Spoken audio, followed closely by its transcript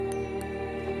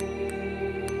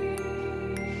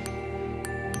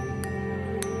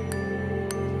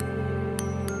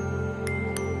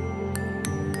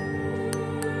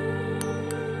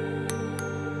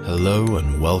Hello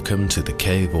and welcome to the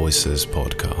K Voices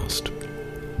podcast.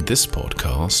 This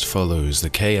podcast follows the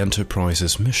K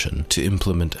Enterprises mission to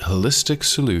implement holistic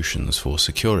solutions for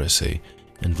security,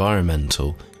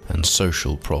 environmental, and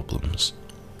social problems.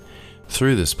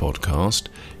 Through this podcast,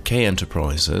 K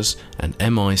Enterprises and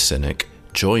MI Cynic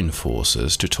join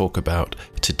forces to talk about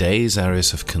today's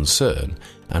areas of concern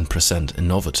and present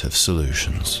innovative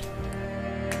solutions.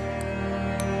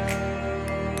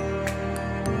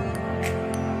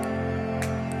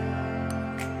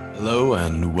 Hello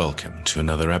and welcome to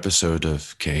another episode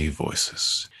of K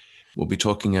Voices. We'll be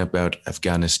talking about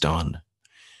Afghanistan.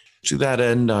 To that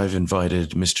end, I've invited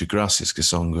Mr. Gracias,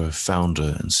 Kassongo,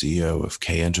 founder and CEO of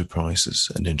K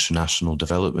Enterprises, an international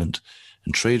development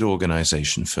and trade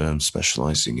organization firm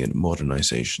specializing in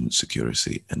modernization,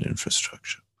 security, and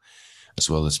infrastructure, as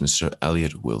well as Mr.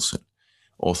 Eliot Wilson,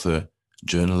 author,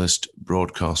 journalist,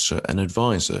 broadcaster, and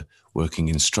advisor working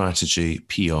in strategy,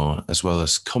 PR, as well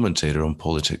as commentator on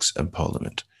politics and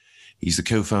parliament. He's the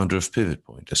co-founder of Pivot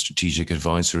Point, a strategic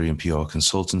advisory and PR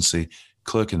consultancy,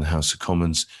 clerk in the House of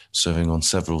Commons, serving on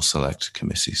several select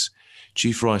committees.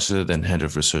 Chief writer, then head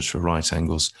of research for Right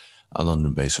Angles, a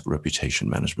London-based reputation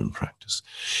management practice.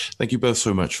 Thank you both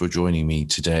so much for joining me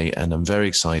today, and I'm very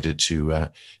excited to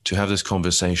have this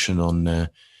conversation on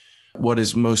what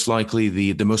is most likely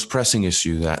the most pressing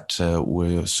issue that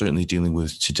we're certainly dealing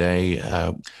with today.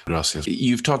 Gracias.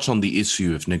 You've touched on the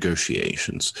issue of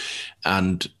negotiations,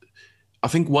 and I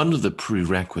think one of the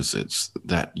prerequisites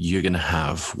that you're going to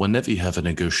have whenever you have a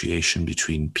negotiation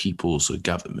between peoples or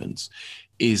governments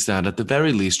is that at the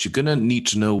very least, you're going to need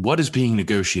to know what is being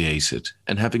negotiated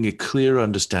and having a clear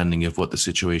understanding of what the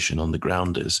situation on the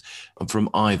ground is from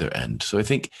either end. So I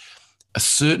think a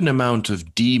certain amount of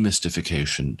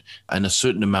demystification and a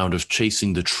certain amount of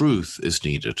chasing the truth is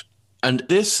needed. And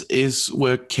this is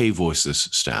where K Voices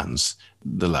stands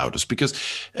the loudest, because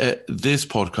this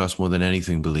podcast, more than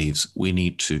anything, believes we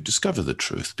need to discover the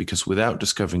truth, because without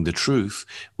discovering the truth,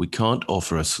 we can't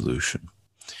offer a solution.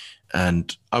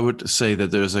 And I would say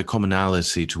that there's a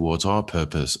commonality towards our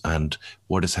purpose and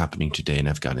what is happening today in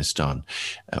Afghanistan.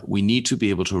 We need to be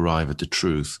able to arrive at the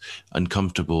truth,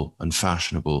 uncomfortable,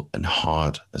 unfashionable, and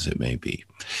hard as it may be.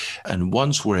 And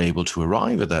once we're able to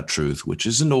arrive at that truth, which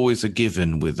isn't always a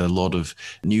given with a lot of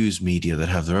news media that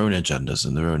have their own agendas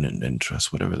and their own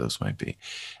interests, whatever those might be,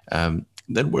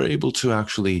 then we're able to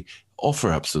actually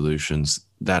offer up solutions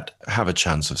that have a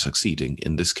chance of succeeding.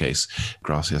 In this case,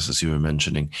 Gracias, as you were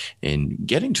mentioning, in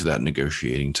getting to that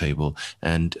negotiating table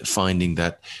and finding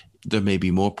that there may be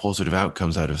more positive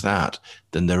outcomes out of that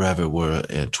than there ever were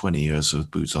 20 years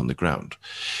of boots on the ground.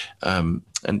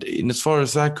 And as far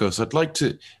as that goes, I'd like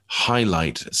to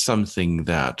highlight something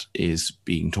that is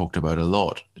being talked about a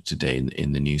lot today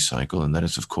in the news cycle, and that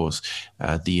is, of course,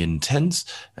 the intense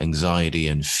anxiety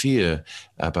and fear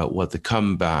about what the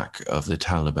comeback of the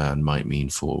Taliban might mean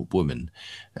for women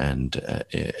and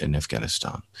in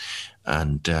Afghanistan.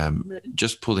 And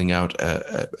just pulling out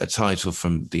a title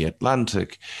from The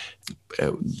Atlantic,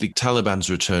 the Taliban's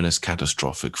return is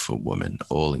catastrophic for women,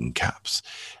 all in caps.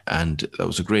 And that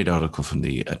was a great article from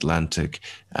The Atlantic.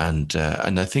 And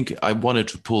I think I wanted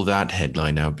to pull that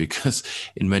headline out because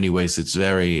in many ways it's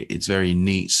very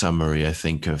neat summary, I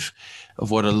think, of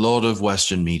what a lot of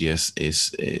Western media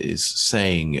is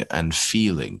saying and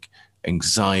feeling: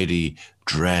 anxiety,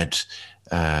 dread,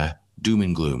 doom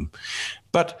and gloom.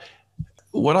 But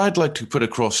what I'd like to put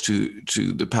across to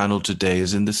the panel today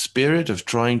is, in the spirit of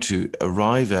trying to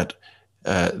arrive at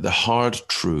the hard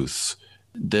truth,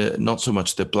 not so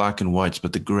much the black and whites,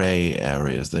 but the gray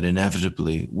areas that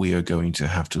inevitably we are going to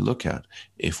have to look at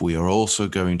if we are also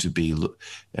going to be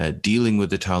dealing with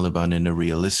the Taliban in a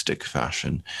realistic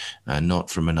fashion and not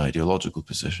from an ideological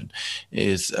position.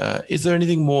 Is there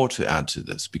anything more to add to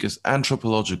this? Because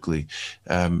anthropologically,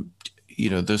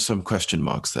 there's some question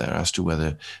marks there as to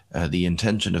whether the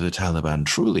intention of the Taliban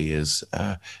truly is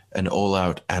an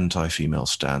all-out anti-female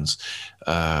stance,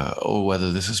 or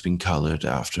whether this has been colored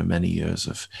after many years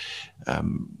of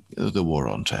the war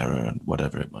on terror and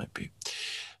whatever it might be.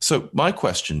 So my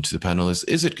question to the panel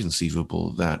is it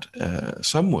conceivable that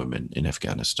some women in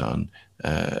Afghanistan,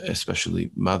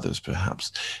 especially mothers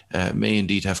perhaps, may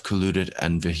indeed have colluded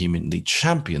and vehemently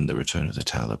championed the return of the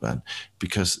Taliban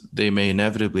because they may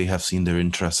inevitably have seen their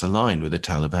interests aligned with the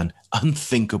Taliban,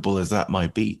 unthinkable as that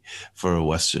might be for a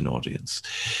Western audience?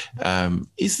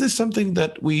 Is this something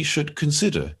that we should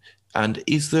consider? And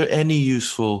is there any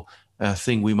useful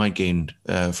thing we might gain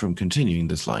from continuing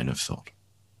this line of thought?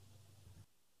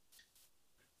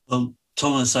 Well,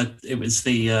 Thomas, it was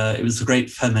the great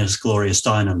feminist Gloria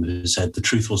Steinem who said, "The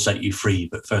truth will set you free,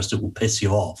 but first it will piss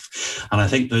you off." And I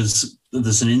think there's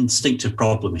an instinctive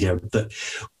problem here that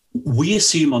we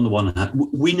assume on the one hand,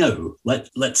 we know,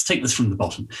 let's take this from the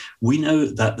bottom. We know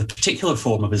that the particular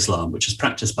form of Islam, which is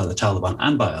practiced by the Taliban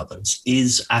and by others,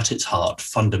 is at its heart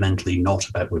fundamentally not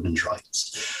about women's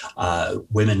rights.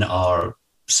 Women are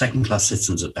second-class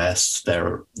citizens at best.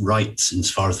 Their rights,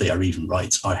 insofar as they are even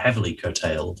rights, are heavily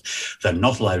curtailed. They're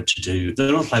not allowed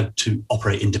to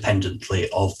operate independently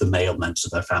of the male members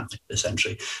of their family,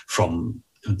 essentially, from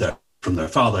their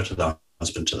father to their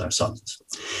husband to their sons.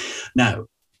 Now,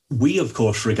 we, of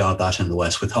course, regard that in the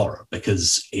West with horror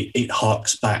because it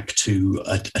harks back to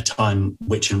a time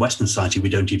which in Western society we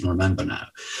don't even remember now.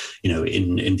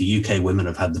 In the UK, women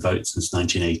have had the vote since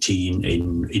 1918,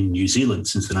 in New Zealand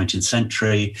since the 19th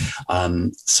century.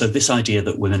 So this idea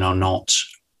that women are not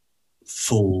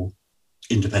full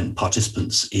independent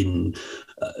participants in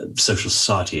social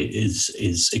society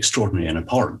is extraordinary and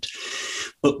abhorrent.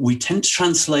 But we tend to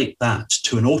translate that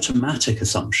to an automatic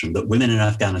assumption that women in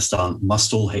Afghanistan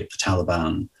must all hate the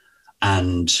Taliban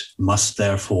and must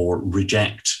therefore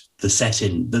reject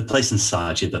the place in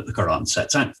society that the Quran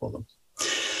sets out for them.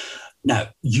 Now,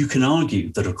 you can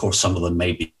argue that, of course, some of them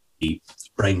may be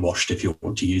brainwashed, if you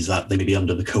want to use that. They may be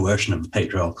under the coercion of a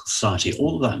patriarchal society.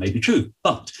 All of that may be true.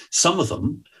 But some of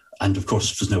them, and of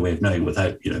course, there's no way of knowing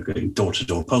without going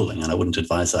door-to-door polling, and I wouldn't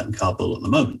advise that in Kabul at the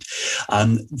moment.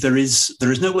 There is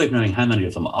no way of knowing how many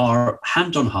of them are,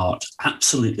 hand on heart,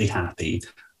 absolutely happy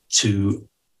to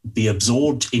be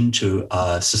absorbed into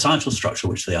a societal structure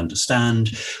which they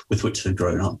understand, with which they've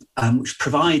grown up, and which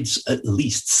provides at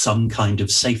least some kind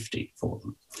of safety for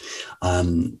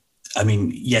them. I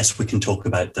mean, yes, we can talk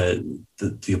about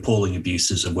the appalling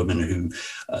abuses of women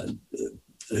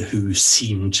who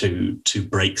seem to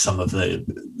break some of the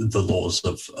laws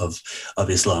of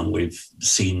Islam. We've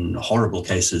seen horrible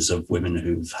cases of women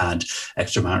who've had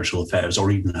extramarital affairs or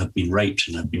even have been raped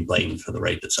and have been blamed for the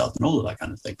rape itself and all of that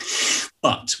kind of thing.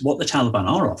 But what the Taliban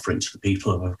are offering to the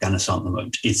people of Afghanistan at the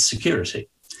moment is security.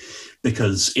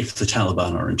 Because if the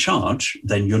Taliban are in charge,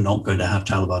 then you're not going to have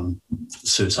Taliban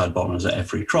suicide bombers at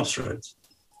every crossroads.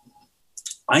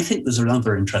 I think there's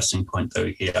another interesting point,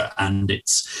 though, here, and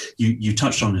it's you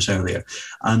touched on it earlier.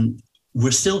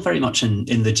 We're still very much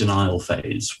in the denial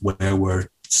phase, where we're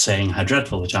saying how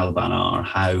dreadful the Taliban are,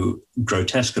 how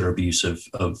grotesque their abuse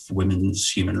of women's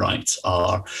human rights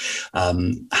are,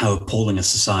 how appalling a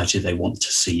society they want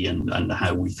to see, and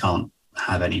how we can't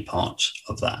have any part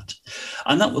of that.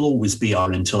 And that will always be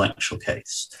our intellectual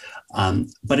case.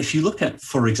 But if you look at,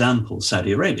 for example,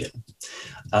 Saudi Arabia,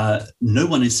 no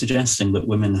one is suggesting that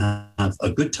women have a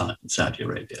good time in Saudi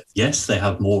Arabia. Yes, they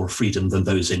have more freedom than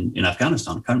those in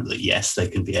Afghanistan currently. Yes, they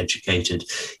can be educated.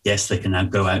 Yes, they can now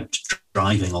go out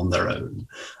driving on their own.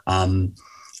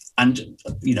 And,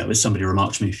 as somebody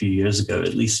remarked to me a few years ago,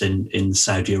 at least in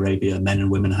Saudi Arabia, men and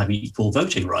women have equal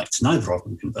voting rights. Neither of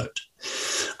them can vote.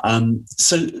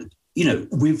 So,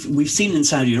 we've seen in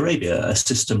Saudi Arabia a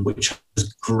system which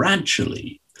has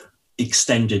gradually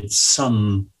extended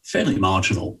some fairly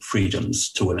marginal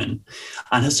freedoms to women,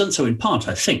 and has done so in part,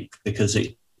 I think, because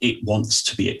it wants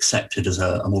to be accepted as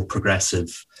a more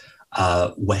progressive,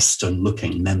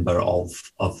 Western-looking member of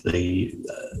the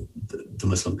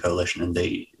Muslim coalition in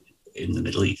the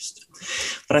Middle East.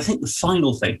 But I think the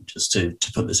final thing, just to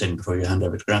put this in before you hand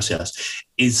over to Gracias,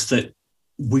 is that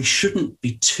we shouldn't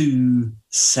be too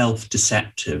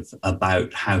self-deceptive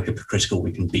about how hypocritical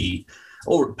we can be,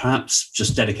 or perhaps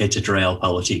just dedicated to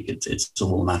realpolitik. It's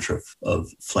all a matter of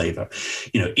flavour.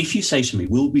 If you say to me,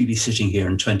 will we be sitting here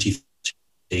in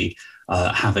 2030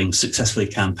 having successfully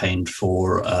campaigned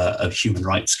for a human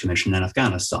rights commission in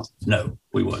Afghanistan? No,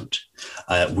 we won't.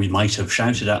 We might have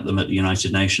shouted at them at the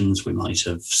United Nations. We might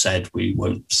have said we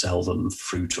won't sell them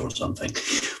fruit or something,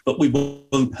 but we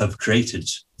won't have created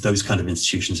those kind of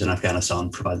institutions in Afghanistan,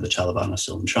 provided the Taliban are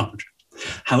still in charge.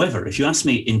 However, if you ask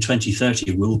me in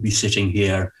 2030, we'll be sitting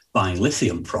here buying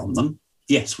lithium from them.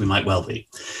 Yes, we might well be,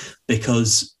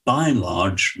 because by and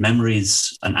large,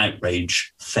 memories and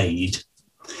outrage fade.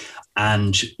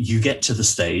 And you get to the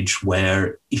stage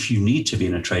where if you need to be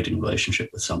in a trading relationship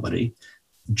with somebody,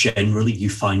 generally you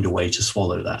find a way to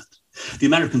swallow that. The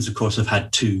Americans, of course, have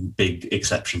had two big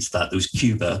exceptions to that. There was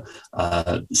Cuba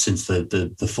since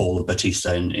the fall of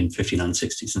Batista in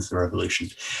 59-60, since the revolution.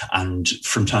 And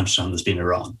from time to time, there's been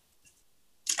Iran.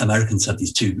 Americans have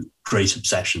these two great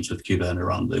obsessions with Cuba and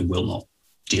Iran. They will not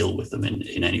deal with them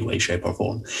in any way, shape or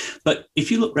form. But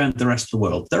if you look around the rest of the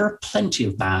world, there are plenty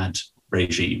of bad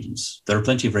regimes. There are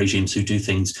plenty of regimes who do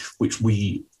things which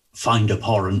we find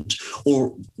abhorrent,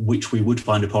 or which we would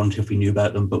find abhorrent if we knew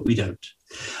about them, but we don't.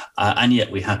 And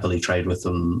yet we happily trade with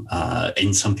them.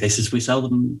 In some cases, we sell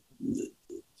them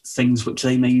things which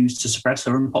they may use to suppress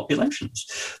their own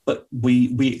populations. But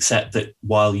we accept that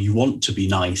while you want to be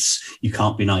nice, you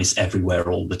can't be nice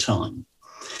everywhere all the time.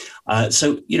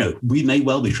 So, we may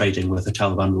well be trading with a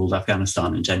Taliban-ruled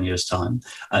Afghanistan in 10 years' time.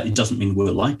 It doesn't mean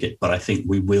we'll like it, but I think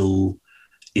we will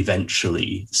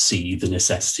eventually see the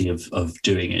necessity of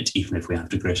doing it, even if we have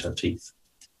to grit our teeth.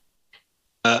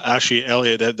 Actually,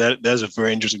 Eliot, that's a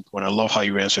very interesting point. I love how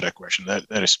you answer that question.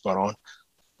 That is spot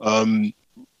on.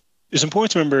 It's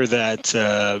important to remember that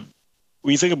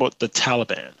when you think about the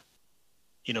Taliban,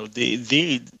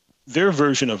 their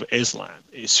version of Islam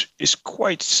is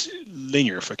quite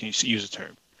linear, if I can use the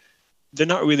term. They're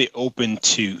not really open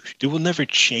to, they will never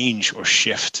change or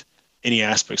shift any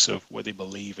aspects of what they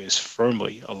believe is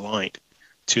firmly aligned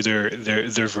to their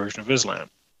version of Islam.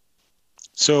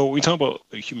 So we talk about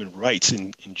human rights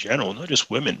in general, not just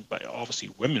women, but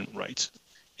obviously women rights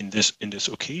in this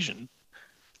occasion.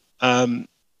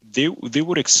 They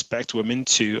would expect women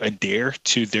to adhere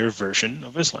to their version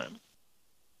of Islam.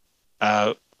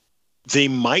 They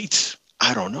might,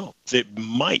 I don't know,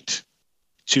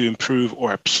 to improve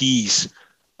or appease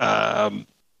and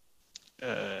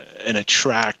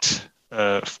attract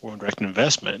foreign direct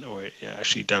investment, or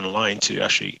actually down the line to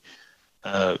actually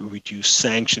reduce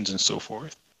sanctions and so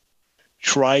forth.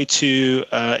 Try to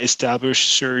establish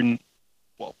certain,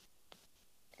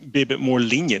 be a bit more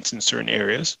lenient in certain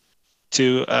areas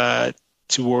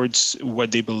towards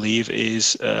what they believe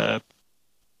is,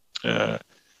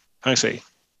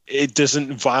 it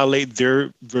doesn't violate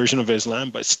their version of Islam,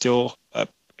 but still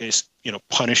is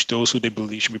punish those who they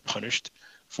believe should be punished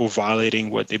for violating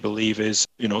what they believe is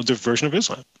their version of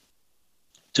Islam.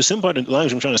 To simplify the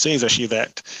language, I'm trying to say is actually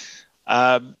that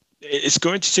it's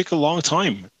going to take a long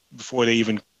time before they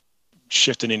even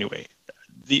shift in any way.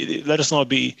 Let us not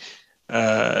be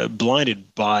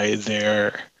blinded by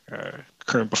their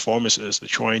current performances. They're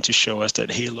trying to show us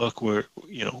that, hey, look, we're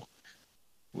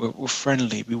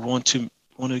friendly. We want to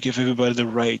give everybody the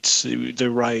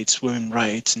rights, women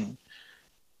rights, and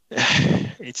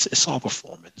it's all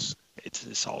performance.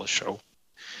 It's all a show.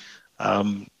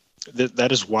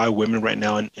 That is why women right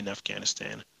now in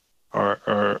Afghanistan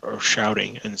are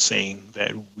shouting and saying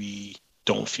that we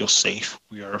don't feel safe.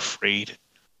 We are afraid.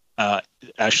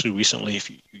 Actually, recently, if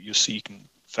you see, you can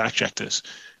fact check this.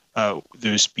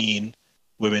 There's been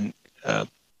women,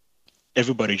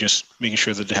 everybody just making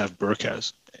sure that they have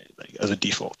burqas as a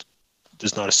default.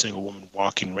 There's not a single woman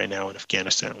walking right now in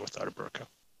Afghanistan without a burqa.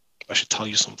 I should tell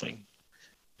you something.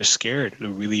 They're scared. They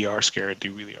really are scared.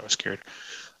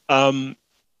 But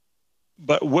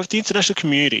with the international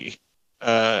community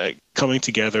coming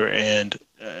together and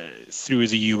through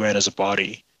the UN as a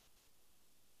body,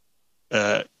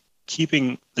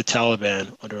 keeping the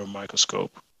Taliban under a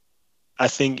microscope, I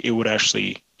think it would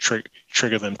actually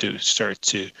trigger them to start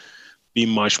to be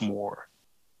much more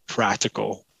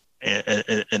practical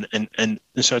and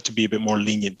start to be a bit more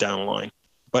lenient down the line.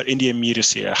 But in the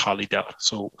immediacy, I highly doubt.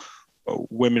 So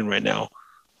women right now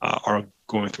are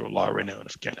going through a lot right now in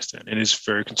Afghanistan, and it's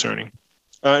very concerning.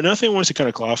 Another thing I wanted to kind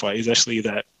of clarify is actually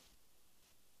that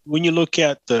when you look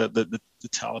at the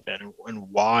Taliban and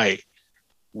why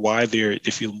they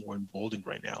feel more emboldened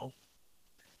right now,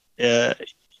 the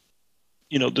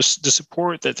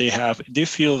support that they have, they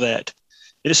feel that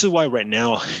this is why right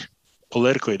now,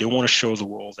 politically, they want to show the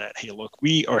world that, hey, look,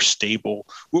 we are stable.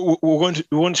 We want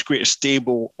to create a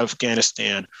stable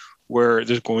Afghanistan where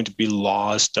there's going to be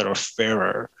laws that are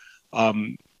fairer.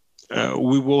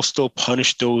 We will still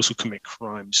punish those who commit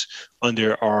crimes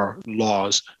under our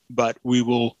laws, but we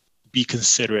will be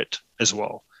considerate as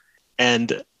well.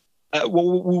 And what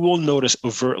we will notice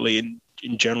overtly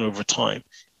in general over time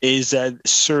is that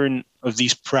certain of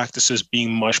these practices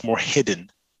being much more hidden,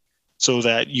 so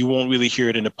that you won't really hear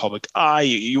it in the public eye.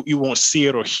 You won't see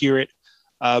it or hear it,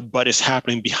 but it's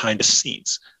happening behind the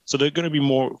scenes. So they're going to be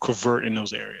more covert in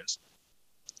those areas.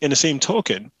 In the same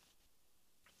token,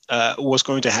 what's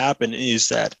going to happen is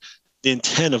that the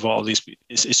intent of all these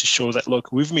is to show that,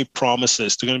 look, we've made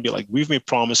promises. They're going to be like, we've made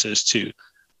promises to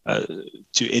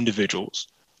individuals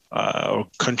or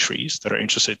countries that are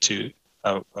interested to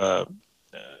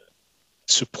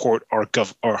support our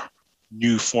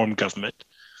new form government.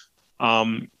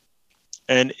 And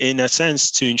in a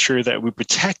sense, to ensure that we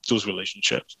protect those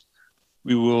relationships,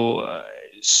 we will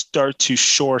start to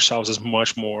show ourselves as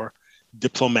much more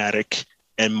diplomatic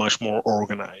and much more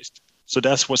organized. So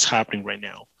that's what's happening right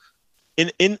now.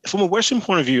 From a Western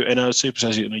point of view, and I would say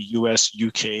precisely in the US,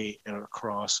 UK, and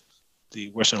across the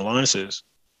Western alliances,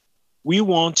 we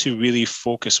want to really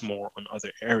focus more on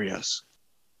other areas.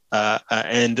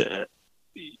 And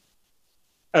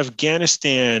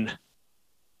Afghanistan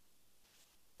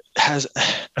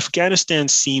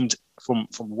seemed, from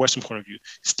a Western point of view,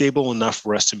 stable enough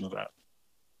for us to move out.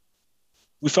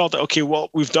 We felt that, okay, well,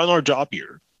 we've done our job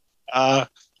here.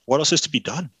 What else is to be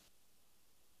done?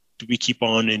 Do we keep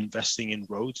on investing in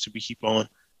roads? Do we keep on?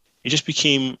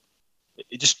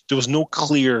 There was no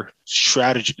clear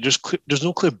strategy. There's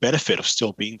no clear benefit of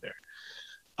still being there.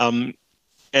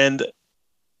 And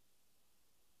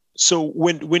so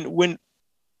when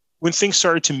things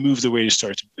started to move the way they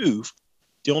started to move,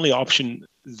 the only option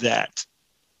that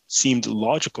seemed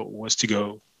logical was to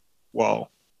go, well,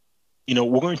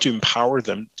 we're going to empower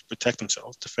them to protect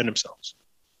themselves, defend themselves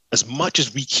as much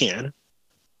as we can.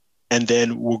 And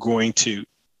then we're going to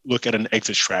look at an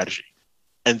exit strategy.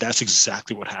 And that's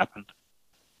exactly what happened.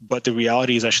 But the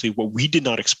reality is actually what we did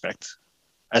not expect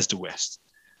as the West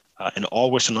and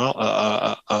all Western NATO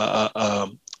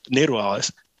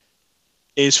allies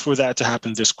is for that to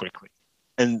happen this quickly.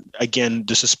 And again,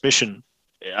 the suspicion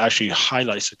actually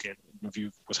highlights again, in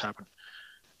review what's happened.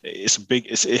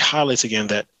 It highlights again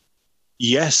that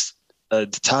yes, the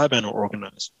Taliban are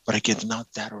organized, but again, not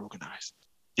that organized.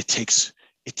 It takes.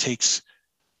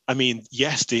 I mean,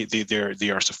 yes, they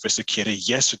are sophisticated.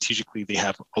 Yes, strategically, they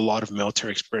have a lot of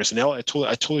military experience. And I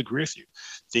totally agree with you.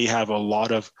 They have a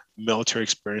lot of military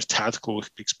experience, tactical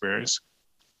experience.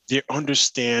 They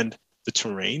understand the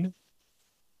terrain.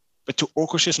 But to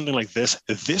orchestrate something like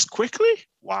this quickly,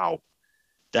 wow,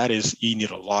 you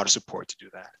need a lot of support to do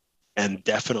that. And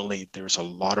definitely, there's a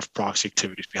lot of proxy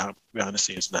activities behind the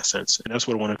scenes in that sense. And that's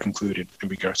what I want to conclude in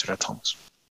regards to that, Thomas.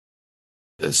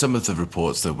 Some of the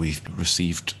reports that we've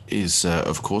received is,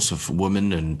 of course, of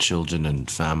women and children and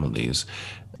families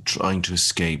trying to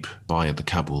escape via the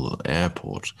Kabul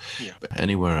airport, but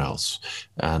anywhere else.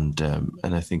 And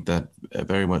I think that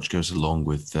very much goes along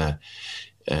with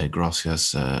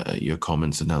Gracias, your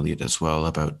comments, and Eliot as well,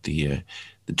 about the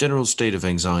general state of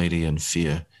anxiety and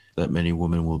fear that many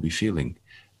women will be feeling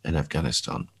in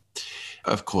Afghanistan.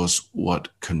 Of course, what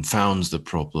confounds the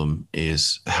problem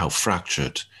is how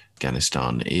fractured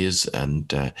Afghanistan is,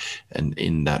 and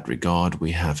in that regard,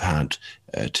 we have had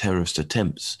terrorist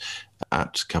attempts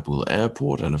at Kabul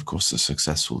airport, and of course the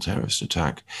successful terrorist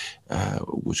attack,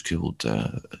 which killed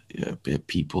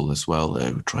people as well,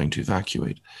 trying to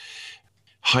evacuate.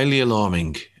 Highly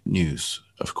alarming news,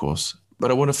 of course, but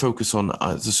I want to focus on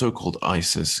the so-called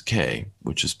ISIS-K,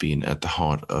 which has been at the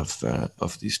heart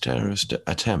of these terrorist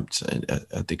attempts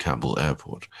at the Kabul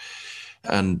airport,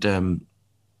 and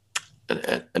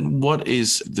what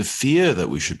is the fear that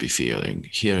we should be feeling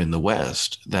here in the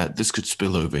West that this could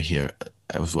spill over here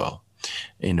as well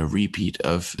in a repeat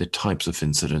of the types of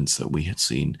incidents that we had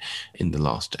seen in the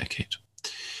last decade?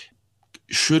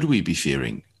 Should we be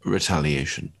fearing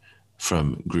retaliation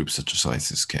from groups such as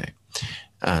ISIS-K?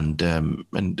 And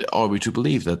are we to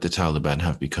believe that the Taliban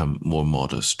have become more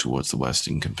modest towards the West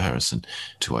in comparison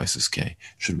to ISIS-K?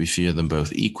 Should we fear them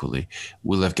both equally?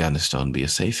 Will Afghanistan be a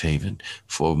safe haven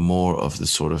for more of the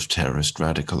sort of terrorist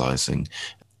radicalizing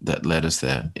that led us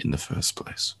there in the first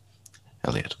place?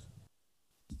 Eliot.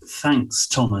 Thanks,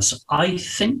 Thomas. I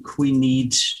think we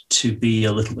need to be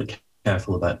a little bit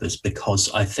careful about this,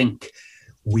 because I think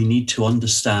we need to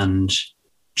understand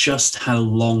just how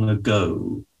long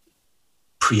ago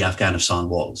pre-Afghanistan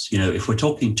was. If we're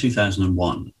talking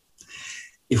 2001,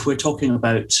 if we're talking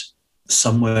about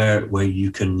somewhere where you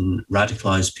can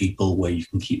radicalize people, where you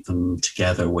can keep them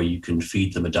together, where you can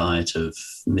feed them a diet of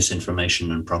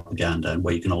misinformation and propaganda, and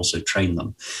where you can also train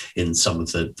them in some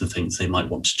of the things they might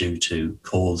want to do to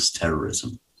cause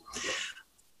terrorism.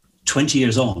 20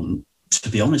 years on, to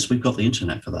be honest, we've got the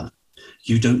internet for that.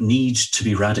 You don't need to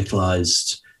be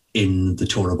radicalized in the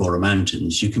Tora Bora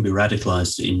Mountains. You can be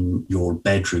radicalized in your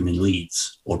bedroom in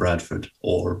Leeds or Bradford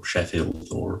or Sheffield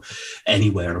or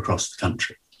anywhere across the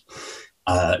country.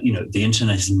 The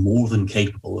internet is more than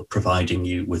capable of providing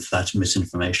you with that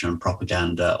misinformation and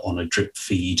propaganda on a drip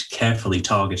feed, carefully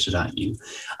targeted at you.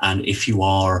 And if you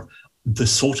are the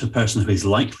sort of person who is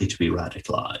likely to be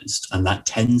radicalized, and that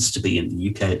tends to be, in the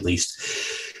UK at least,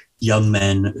 young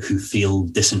men who feel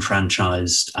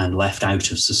disenfranchised and left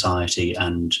out of society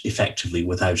and effectively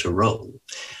without a role,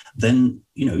 then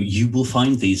you will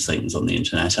find these things on the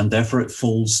internet, and therefore it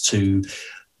falls to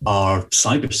our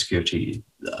cybersecurity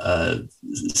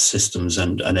systems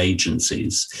and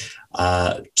agencies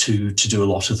to do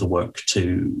a lot of the work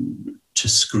to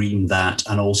screen that,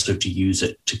 and also to use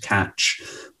it to catch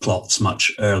plots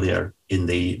much earlier in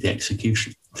the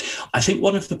execution. I think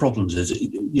one of the problems is,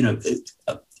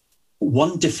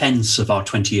 one defense of our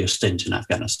 20-year stint in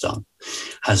Afghanistan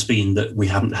has been that we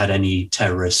haven't had any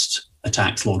terrorist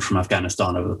attacks launched from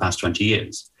Afghanistan over the past 20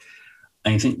 years.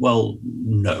 And you think, well,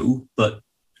 no, but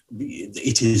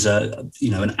it is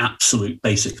an absolute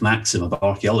basic maxim of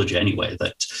archaeology anyway,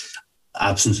 that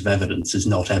absence of evidence is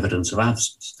not evidence of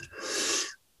absence.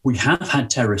 We have had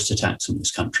terrorist attacks in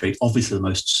this country. Obviously, the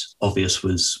most obvious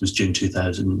was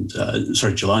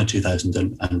July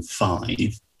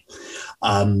 2005.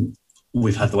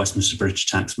 We've had the Westminster Bridge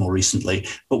attacks more recently,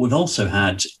 but we've also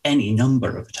had any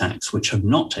number of attacks which have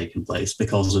not taken place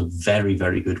because of very,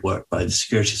 very good work by the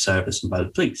security service and by the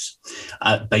police,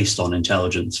 based on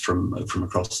intelligence from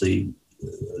across the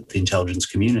intelligence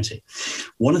community.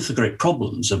 One of the great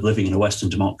problems of living in a Western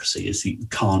democracy is that you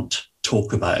can't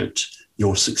talk about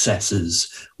your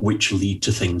successes which lead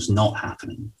to things not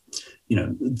happening.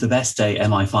 The best day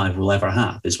MI5 will ever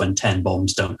have is when 10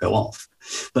 bombs don't go off.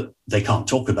 But they can't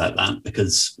talk about that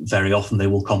because very often they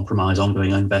will compromise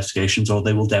ongoing investigations or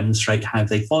they will demonstrate how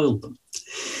they foiled them.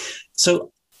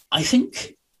 So I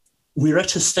think we're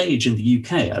at a stage in the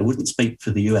UK, I wouldn't speak for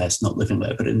the US, not living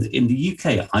there, but in the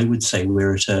UK, I would say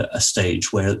we're at a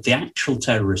stage where the actual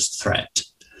terrorist threat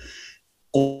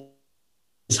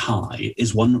is high,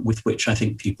 is one with which I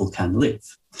think people can live.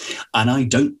 And I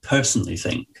don't personally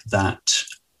think that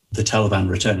the Taliban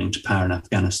returning to power in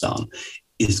Afghanistan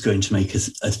is going to make a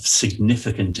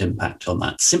significant impact on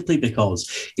that, simply because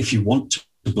if you want to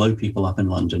blow people up in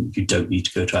London, you don't need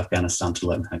to go to Afghanistan to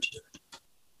learn how to do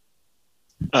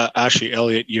it. Actually,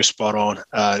 Eliot, you're spot on.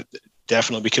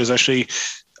 Definitely, because actually,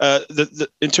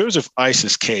 in terms of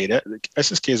ISIS-K,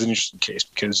 ISIS-K is an interesting case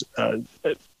because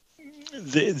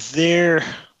their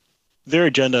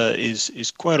agenda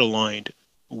is quite aligned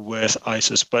with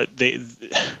ISIS, but they're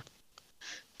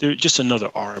just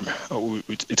another arm,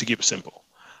 to keep it simple.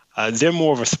 They're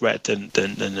more of a threat than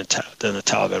the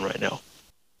Taliban right now.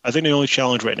 I think the only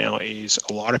challenge right now is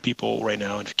a lot of people right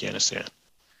now in Afghanistan,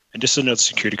 and this is another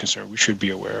security concern we should be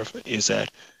aware of, is that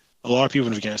a lot of people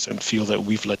in Afghanistan feel that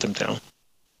we've let them down.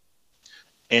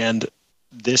 And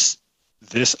this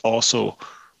also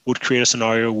would create a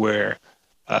scenario where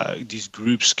these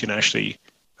groups can actually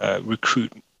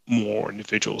recruit more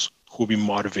individuals who will be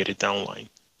motivated down the line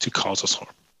to cause us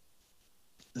harm.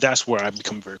 That's where I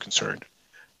become very concerned.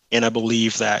 And I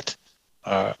believe that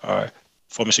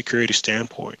from a security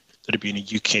standpoint, that it be in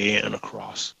the UK and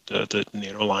across the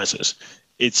NATO alliances,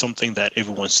 it's something that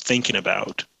everyone's thinking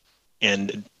about.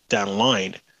 And down the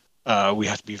line, we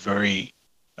have to be very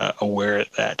aware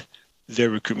that their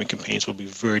recruitment campaigns will be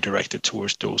very directed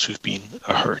towards those who've been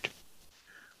hurt.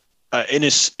 In the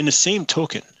same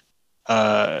token,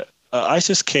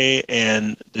 ISIS-K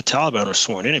and the Taliban are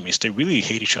sworn enemies. They really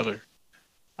hate each other.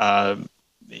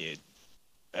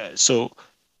 So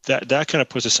that kind of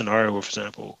puts a scenario, for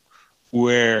example,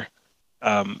 where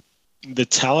the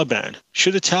Taliban,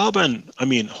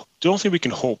 don't think we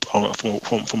can hope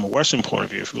from a Western point of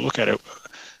view, if we look at it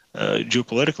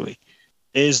geopolitically,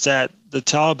 is that the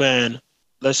Taliban,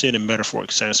 let's say in a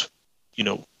metaphoric sense,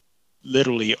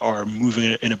 literally are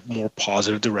moving in a more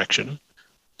positive direction.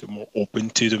 They're more open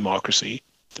to democracy.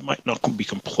 They might not be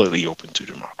completely open to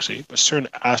democracy, but certain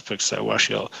aspects that will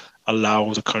actually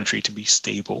allow the country to be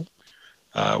stable,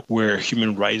 where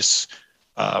human rights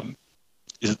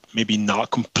is maybe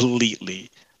not completely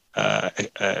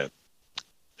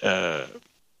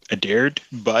adhered,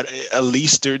 but at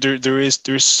least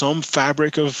there's some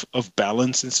fabric of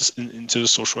balance into the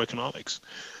social economics.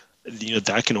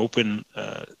 That can open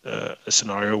a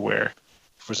scenario where,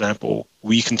 for example,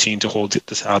 we continue to hold the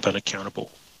Taliban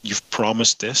accountable. You've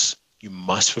promised this, you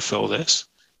must fulfill this.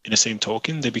 In the same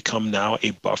token, they become now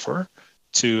a buffer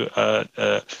to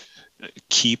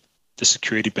keep the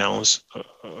security balance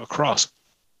across.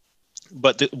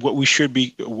 But what we should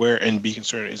be aware and be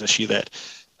concerned is actually that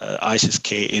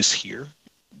ISIS-K is here.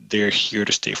 They're here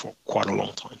to stay for quite a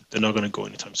long time. They're not going to go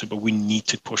anytime soon, but we need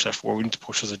to push that forward. We need to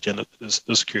push those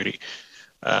the security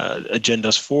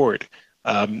agendas forward.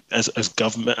 As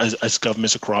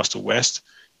governments across the West,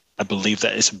 I believe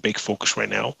that is a big focus right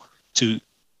now to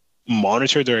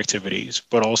monitor their activities,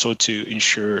 but also to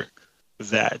ensure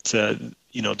that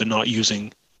they're not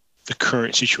using the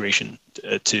current situation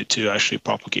to actually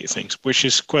propagate things, which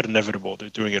is quite inevitable. They're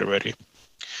doing it already.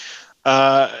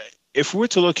 If we were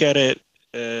to look at it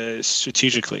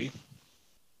strategically,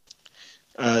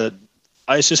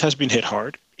 ISIS has been hit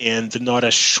hard, and they're not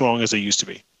as strong as they used to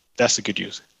be. That's the good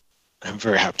news. I'm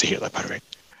very happy to hear that, by the way.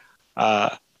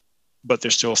 But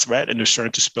they're still a threat, and they're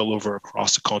starting to spill over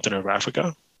across the continent of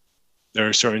Africa.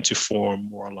 They're starting to form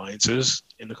more alliances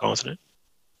in the continent.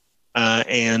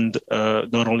 and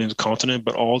not only in the continent,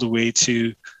 but all the way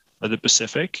to the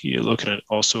Pacific. You're looking at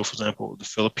also, for example, the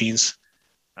Philippines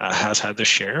has had their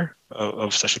share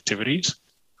of such activities.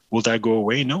 Will that go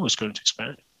away? No, it's going to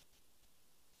expand.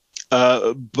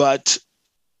 But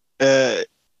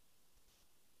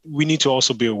we need to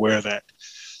also be aware that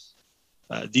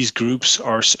these groups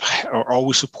are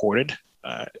always supported.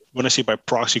 When I say by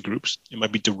proxy groups, it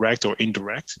might be direct or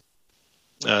indirect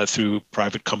through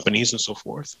private companies and so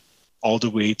forth, all the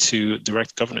way to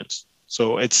direct governance.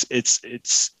 So it's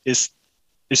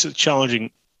a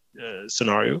challenging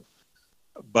scenario,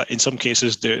 but in some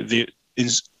cases, in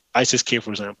ISIS-K,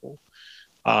 for example,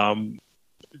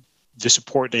 the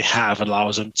support they have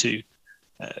allows them to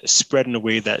spread in a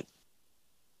way that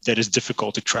is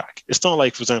difficult to track. It's not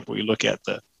like, for example, you look at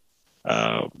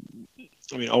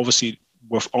obviously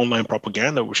with online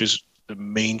propaganda, which is the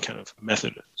main kind of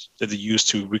method that they use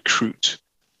to recruit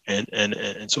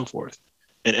and so forth.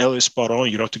 And Eliot's spot on.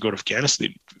 You don't have to go to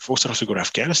Afghanistan. Folks don't have to go to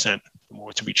Afghanistan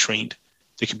anymore to be trained.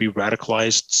 They can be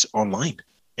radicalized online,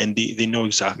 and they know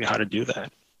exactly how to do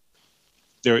that.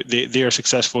 They are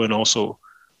successful in also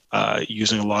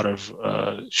using a lot of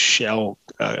shell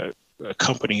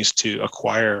companies to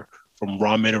acquire from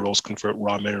raw minerals, convert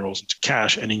raw minerals into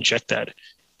cash, and inject that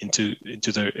into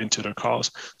their cause.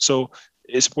 So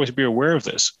it's important to be aware of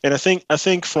this. And I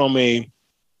think from a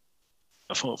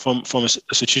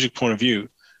strategic point of view,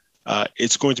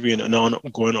 it's going to be an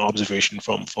ongoing observation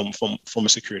from a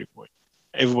security point.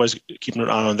 Everybody's keeping an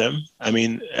eye on them. I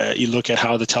mean, you look at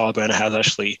how the Taliban has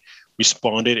actually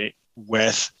responded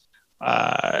with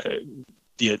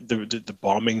the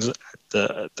bombings at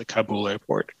the Kabul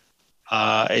airport.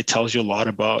 It tells you a lot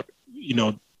about,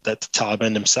 that the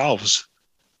Taliban themselves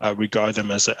regard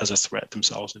them as a threat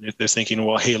themselves. And if they're thinking,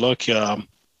 well, hey, look,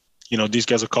 these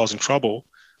guys are causing trouble,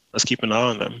 let's keep an eye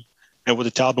on them. And what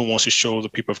the Taliban wants to show the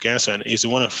people of Afghanistan is they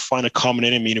want to find a common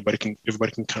enemy everybody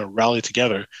can kind of rally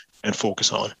together and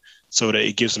focus on, so that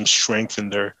it gives them strength in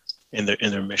their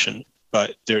mission.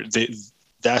 But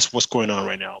that's what's going on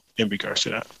right now in regards to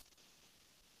that.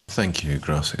 Thank you,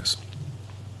 Gracias.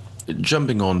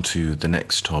 Jumping on to the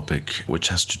next topic, which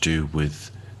has to do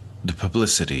with the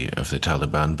publicity of the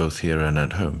Taliban, both here and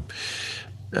at home.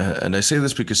 And I say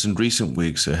this because in recent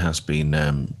weeks there has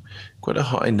been quite a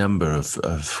high number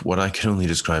of what I can only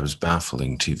describe as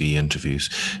baffling TV interviews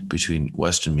between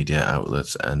Western media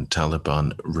outlets and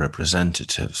Taliban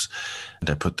representatives. And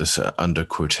I put this under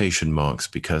quotation marks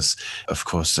because, of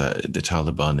course, the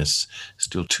Taliban is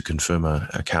still to confirm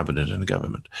a cabinet and a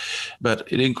government.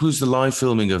 But it includes the live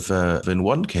filming of, in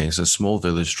one case, a small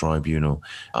village tribunal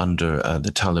under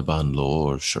the Taliban law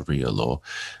or Sharia law.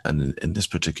 And in this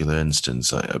particular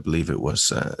instance, I believe it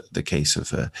was the case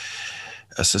of a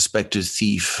suspected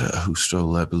thief who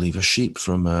stole, I believe, a sheep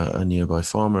from a nearby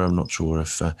farmer. I'm not sure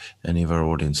if any of our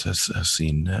audience has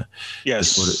seen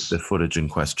yes. the footage in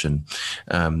question.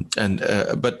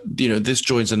 But this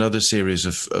joins another series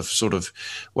of sort of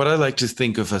what I like to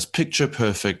think of as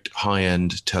picture-perfect,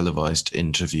 high-end televised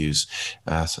interviews,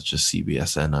 such as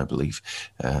CBSN, I believe,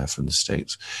 from the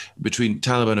States, between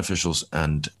Taliban officials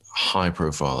and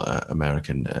high-profile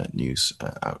American news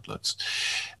outlets.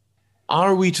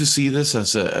 Are we to see this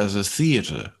as a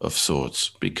theater of sorts?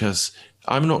 Because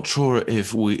I'm not sure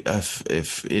if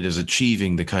it is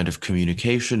achieving the kind of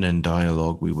communication and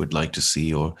dialogue we would like to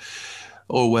see, or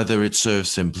whether it serves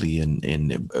simply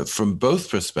in from both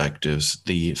perspectives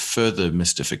the further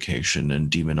mystification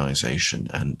and demonization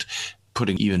and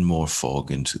putting even more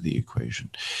fog into the equation.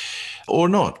 Or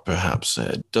not, perhaps.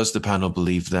 Does the panel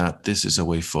believe that this is a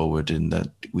way forward, in that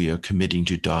we are committing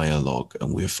to dialogue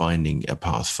and we're finding a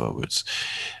path forwards?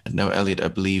 Now, Eliot, I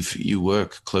believe you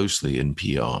work closely in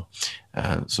PR,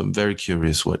 so I'm very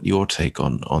curious what your take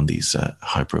on these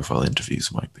high-profile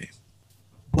interviews might be.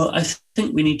 Well, I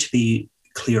think we need to be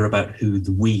clear about who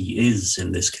the we is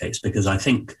in this case, because I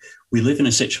think we live in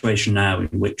a situation now in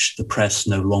which the press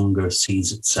no longer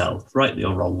sees itself, rightly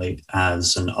or wrongly,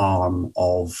 as an arm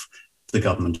of the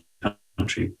government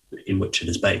country in which it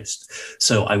is based.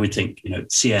 So I would think,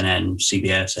 CNN,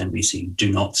 CBS, NBC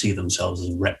do not see themselves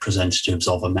as representatives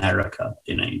of America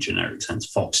in a generic sense.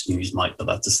 Fox News might, but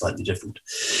that's a slightly different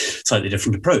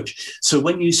approach. So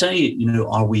when you say,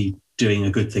 are we doing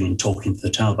a good thing in talking to the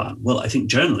Taliban? Well, I think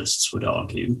journalists would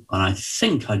argue, and I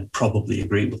think I'd probably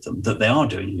agree with them, that they are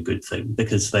doing a good thing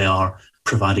because they are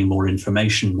providing more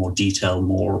information, more detail,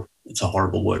 more, it's a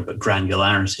horrible word, but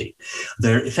granularity.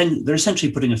 They're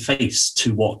essentially putting a face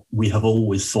to what we have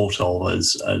always thought of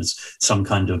as some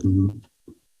kind of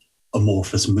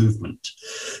amorphous movement.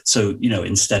 So,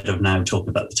 instead of now talking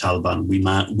about the Taliban,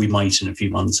 we might in a few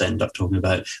months end up talking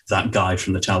about that guy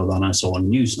from the Taliban I saw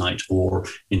on Newsnight, or,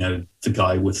 the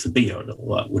guy with the beard.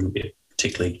 Well, that wouldn't be a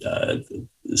particularly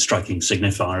striking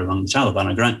signifier among the Taliban,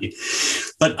 I grant you.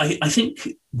 But I think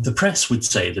the press would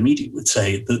say, the media would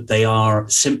say, that they are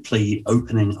simply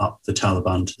opening up the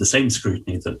Taliban to the same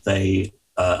scrutiny that they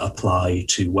apply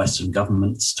to Western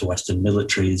governments, to Western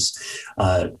militaries,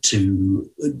 to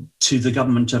the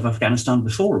government of Afghanistan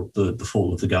before the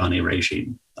fall of the Ghani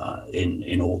regime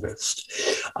in August.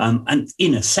 And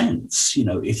in a sense,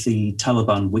 if the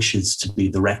Taliban wishes to be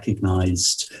the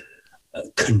recognized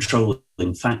controlling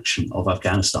faction of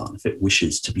Afghanistan, if it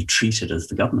wishes to be treated as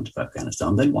the government of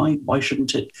Afghanistan, then why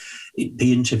shouldn't it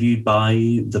be interviewed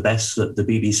by the best that the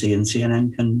BBC and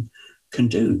CNN can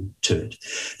do to it?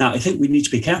 Now, I think we need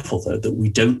to be careful, though, that we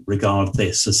don't regard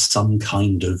this as some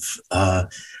kind of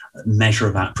measure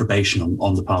of approbation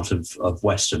on the part of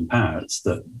Western powers,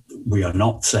 that we are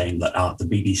not saying that the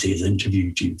BBC has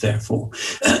interviewed you, therefore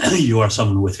you are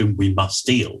someone with whom we must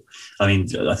deal. I mean,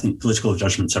 I think political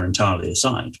judgments are entirely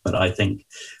aside, but I think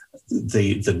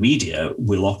the media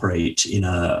will operate in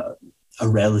a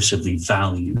relatively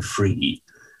value-free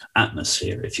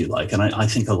atmosphere, if you like. And I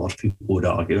think a lot of people would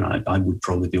argue, and I would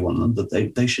probably be one of them,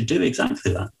 that they should do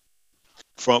exactly that.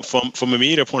 From a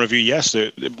media point of view, yes,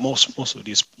 most of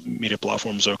these media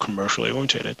platforms are commercially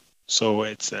oriented. So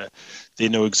it's they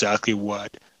know exactly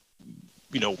what,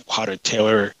 how to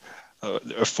tailor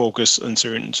or focus on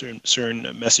certain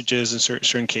messages and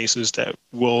certain cases that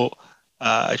will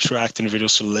attract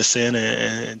individuals to listen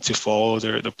and to follow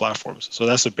their platforms. So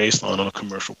that's the baseline on a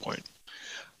commercial point.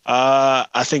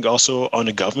 I think also on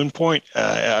a government point,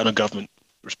 on a government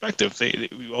perspective,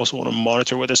 we also want to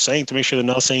monitor what they're saying to make sure they're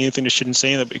not saying anything they shouldn't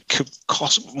say, that it could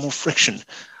cause more friction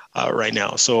right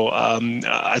now. So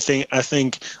I think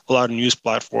a lot of news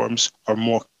platforms are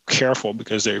more careful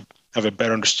because they have a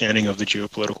better understanding of the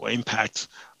geopolitical impact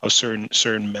of certain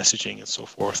messaging and so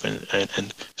forth,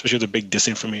 and especially the big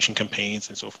disinformation campaigns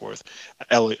and so forth.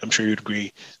 Eliot, I'm sure you'd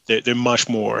agree, they feel much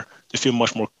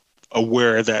more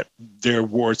aware that their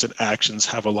words and actions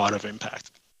have a lot of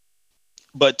impact.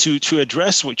 But to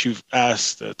address what you've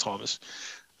asked, Thomas,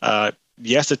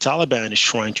 yes, the Taliban is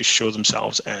trying to show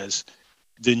themselves as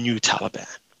the new Taliban.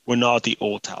 We're not the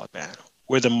old Taliban.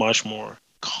 We're the much more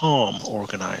calm,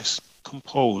 organized,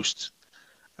 composed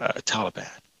Taliban.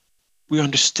 We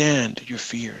understand your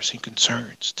fears and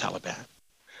concerns, Taliban.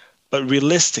 But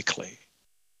realistically,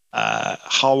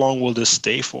 how long will this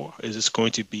stay for? Is this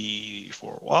going to be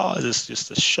for a while? Is this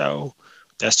just a show?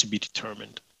 That's to be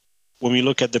determined. When we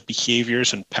look at the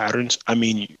behaviors and patterns, I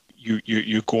mean,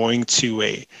 you're going to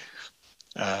a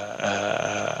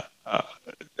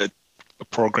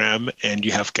program and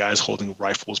you have guys holding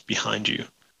rifles behind you.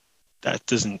 That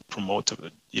doesn't promote,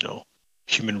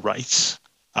 human rights.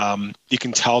 You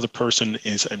can tell the person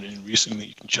is, and recently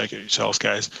you can check it yourselves,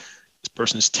 guys. This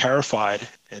person is terrified,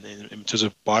 and in terms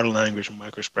of body language and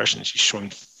microexpressions, he's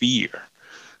showing fear,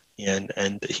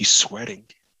 and he's sweating.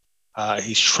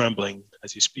 He's trembling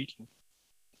as he's speaking.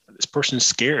 This person is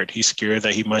scared. He's scared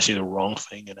that he might say the wrong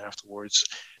thing, and afterwards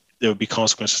there will be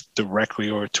consequences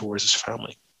directly or towards his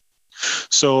family.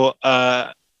 So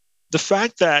the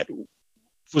fact that,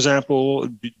 for example,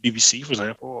 BBC, for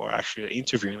example, are actually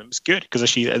interviewing them is good, because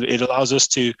actually it allows us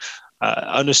to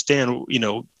understand,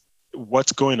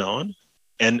 what's going on,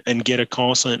 and get a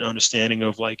constant understanding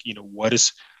of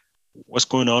what's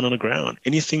going on the ground.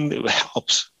 Anything that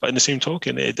helps. But in the same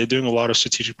token, they're doing a lot of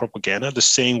strategic propaganda. They're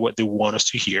saying what they want us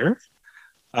to hear.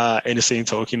 In the same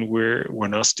token, we're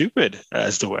not stupid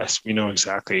as the West. We know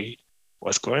exactly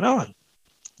what's going on.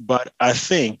 But I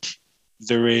think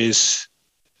there is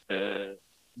the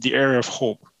area of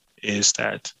hope is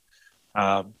that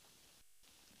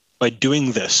by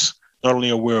doing this, not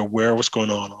only are we aware of what's going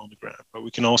on the ground, but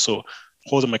we can also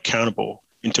hold them accountable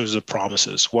in terms of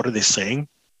promises. What are they saying?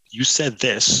 You said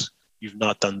this, you've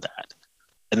not done that.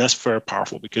 And that's very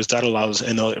powerful, because that allows,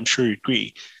 and I'm sure you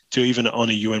agree, to even on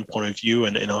a UN point of view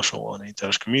and also on the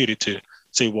international community to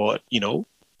say, well,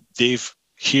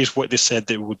 here's what they said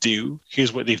they will do,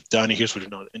 here's what they've done, and here's what they've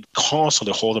not, and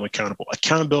constantly hold them accountable.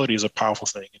 Accountability is a powerful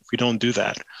thing. If we don't do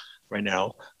that right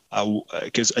now,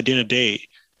 because at the end of the day,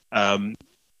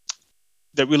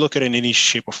 that we look at it in any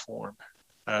shape or form,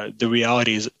 the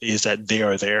reality is that they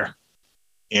are there.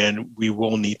 And we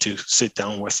will need to sit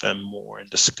down with them more and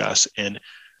discuss and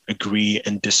agree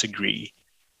and disagree.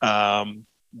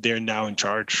 They're now in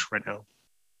charge right now,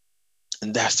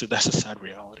 and that's a sad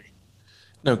reality.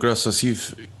 Now, Gracias,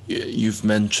 you've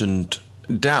mentioned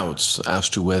doubts as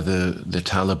to whether the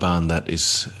Taliban that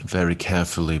is very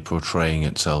carefully portraying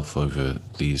itself over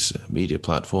these media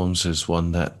platforms is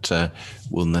one that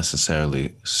will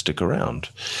necessarily stick around.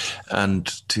 And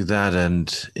to that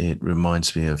end, it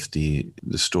reminds me of the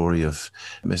story of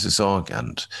Mrs.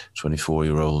 Argand,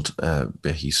 24-year-old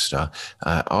Behista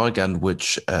Argand,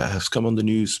 which has come on the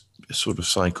news sort of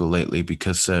cycle lately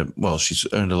because, she's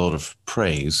earned a lot of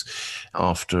praise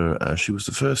after she was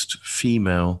the first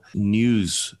female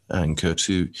news anchor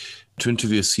to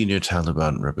interview a senior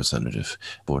Taliban representative,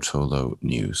 Bortolo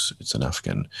News. It's an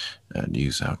Afghan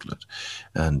news outlet.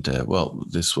 And,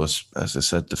 this was, as I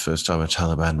said, the first time a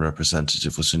Taliban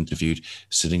representative was interviewed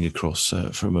sitting across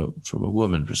from a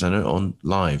woman presenter on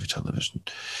live television.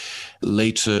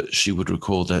 Later, she would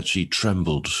recall that she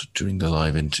trembled during the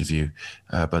live interview,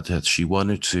 but that she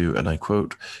wanted to, and I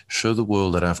quote, show the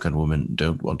world that Afghan women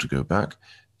don't want to go back,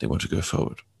 they want to go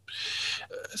forward.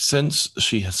 Since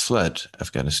she has fled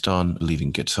Afghanistan,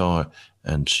 leaving Qatar,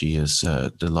 and she is,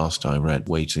 the last I read,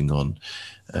 waiting on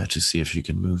to see if she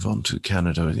can move on to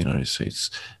Canada or the United States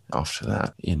after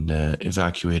that, in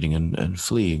evacuating and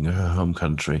fleeing her home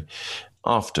country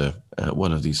after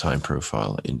one of these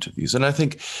high-profile interviews. And I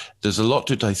think there's a lot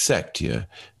to dissect here,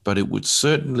 but it would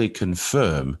certainly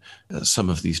confirm some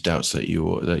of these doubts that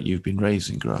you've been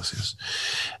raising, Gracias.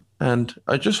 And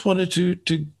I just wanted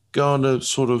to garner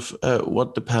sort of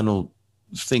what the panel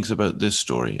thinks about this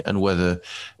story and whether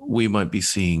we might be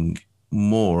seeing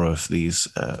more of these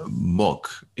mock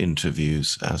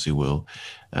interviews, as you will,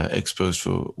 exposed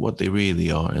for what they really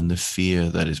are and the fear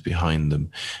that is behind them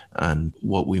and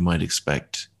what we might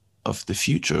expect of the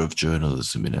future of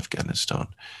journalism in Afghanistan.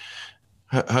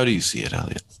 How do you see it,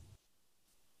 Eliot?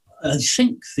 I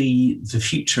think the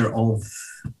future of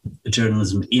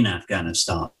journalism in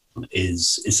Afghanistan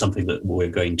is something that we're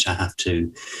going to have to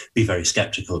be very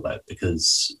skeptical about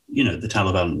because, the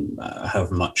Taliban,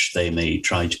 however much they may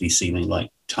try to be seeming like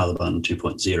Taliban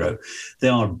 2.0, they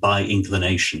are by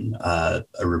inclination a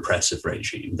repressive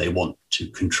regime. They want to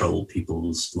control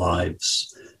people's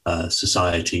lives,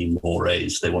 society,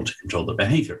 mores. They want to control their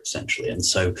behavior, essentially. And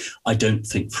so I don't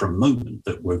think for a moment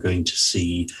that we're going to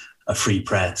see a free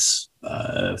press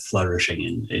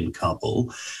flourishing in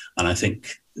Kabul. And I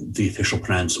think the official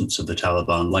pronouncements of the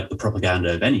Taliban, like the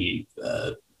propaganda of any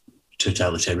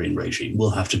totalitarian regime, will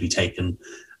have to be taken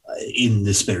in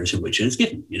the spirit in which it is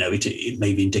given. It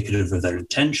may be indicative of their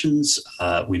intentions.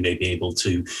 We may be able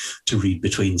to read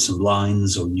between some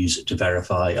lines or use it to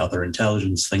verify other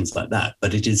intelligence, things like that.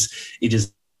 But it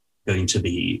is going to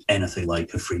be anything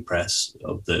like a free press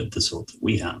of the sort that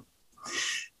we have.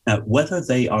 Now, whether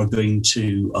they are going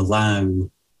to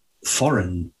allow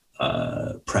foreign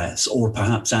press or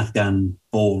perhaps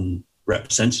Afghan-born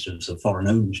representatives of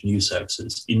foreign-owned news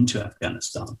services into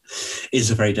Afghanistan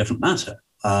is a very different matter.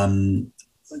 The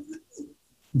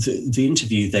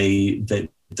interview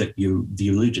that you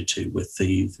alluded to with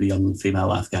the young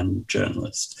female Afghan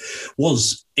journalist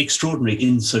was extraordinary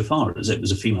insofar as it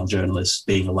was a female journalist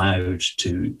being allowed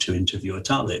to interview a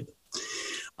Talib.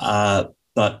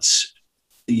 But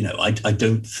I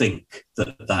don't think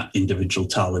that individual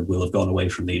Talib will have gone away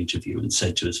from the interview and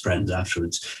said to his friends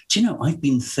afterwards, I've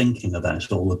been thinking about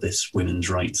all of this women's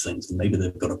rights things, and maybe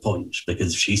they've got a point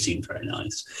because she seemed very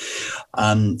nice.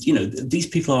 These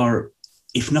people are,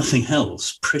 if nothing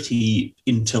else, pretty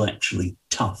intellectually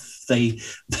tough.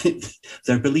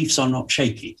 Their beliefs are not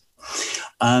shaky.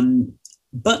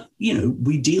 But,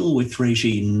 we deal with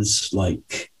regimes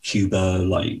like Cuba,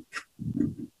 like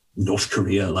North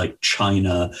Korea, like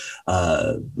China,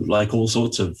 like all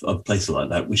sorts of places like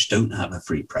that, which don't have a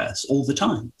free press all the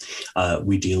time.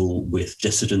 We deal with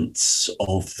dissidents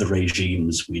of the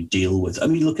regimes. We deal with,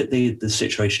 look at the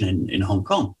situation in Hong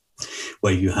Kong,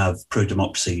 where you have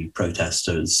pro-democracy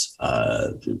protesters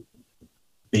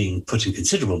being put in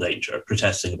considerable danger,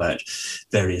 protesting about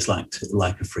various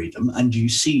lack of freedom. And you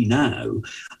see now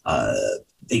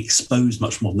exposed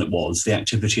much more than it was the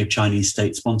activity of Chinese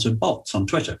state-sponsored bots on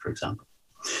Twitter, for example.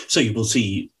 So you will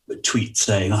see tweets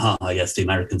saying, yes, the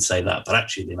Americans say that, but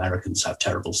actually the Americans have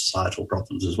terrible societal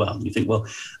problems as well. And you think, well,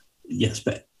 yes,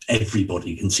 but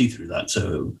everybody can see through that.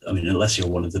 So, unless you're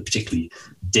one of the particularly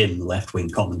dim left-wing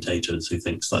commentators who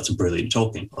thinks that's a brilliant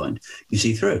talking point, you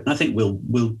see through it. And I think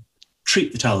we'll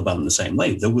treat the Taliban the same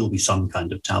way. There will be some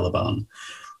kind of Taliban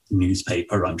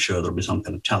newspaper. I'm sure there'll be some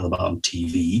kind of Taliban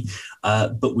TV,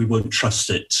 but we won't trust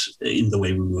it in the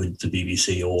way we would the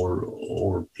BBC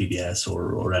or PBS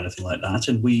or anything like that.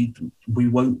 And we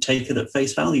won't take it at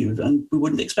face value, and we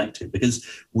wouldn't expect it, because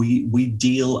we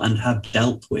deal and have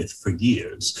dealt with for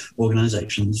years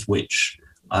organizations which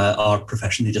are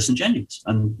professionally disingenuous.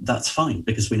 And that's fine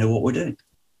because we know what we're doing.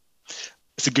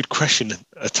 It's a good question,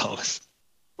 Thomas.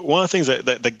 One of the things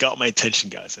that got my attention,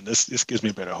 guys, and this gives me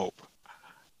a bit of hope,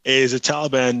 is the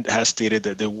Taliban has stated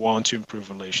that they want to improve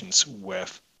relations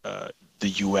with the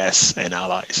U.S. and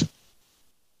allies.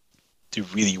 They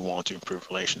really want to improve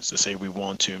relations. They say we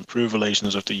want to improve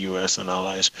relations with the U.S. and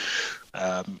allies.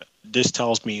 This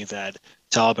tells me that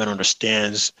Taliban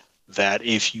understands that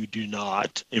if you do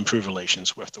not improve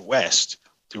relations with the West,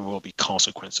 there will be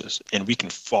consequences, and we can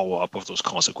follow up with those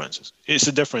consequences. It's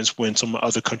the difference when some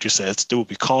other country says there will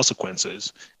be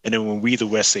consequences, and then when we, the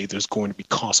West, say there's going to be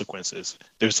consequences,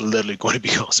 there's literally going to be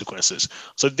consequences.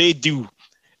 So they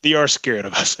are scared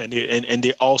of us, and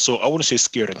they also, I wouldn't say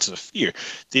scared in terms of fear.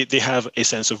 They have a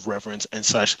sense of reverence and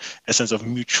such, a sense of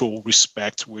mutual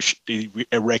respect, which they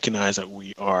recognize that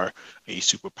we are a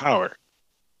superpower.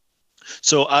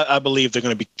 So I believe they're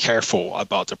going to be careful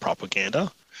about the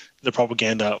propaganda. The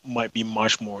propaganda might be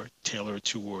much more tailored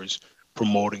towards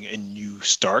promoting a new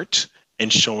start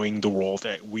and showing the world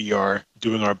that we are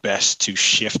doing our best to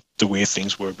shift the way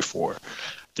things were before.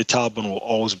 The Taliban will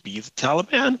always be the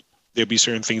Taliban. There'll be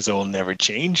certain things that will never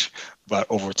change, but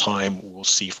over time, we'll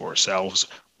see for ourselves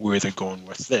where they're going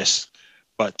with this.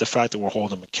 But the fact that we're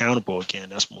holding them accountable, again,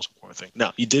 that's the most important thing.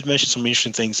 Now, you did mention some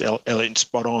interesting things, Eliot,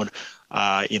 spot on.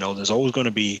 There's always going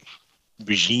to be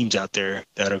regimes out there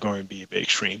that are going to be a bit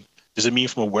extreme. Does it mean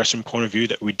from a Western point of view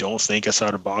that we don't think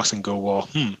outside the box and go, well,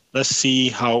 let's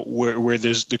see where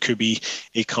there could be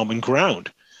a common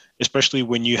ground, especially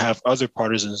when you have other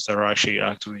partisans that are actually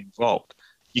actively involved.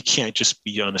 You can't just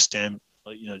be on a stand,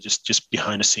 just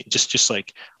behind the scene, just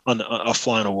like on a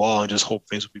fly on a wall and just hope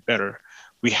things will be better.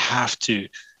 We have to,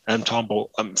 I'm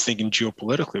thinking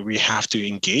geopolitically, we have to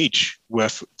engage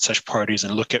with such parties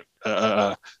and look at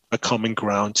a common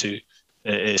ground to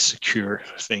secure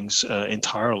things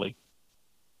entirely.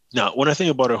 Now, when I think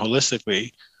about it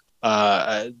holistically,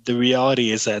 the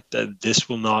reality is that this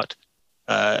will not,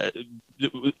 I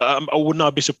would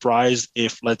not be surprised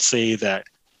if, let's say that,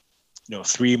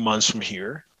 3 months from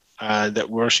here, that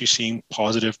we're actually seeing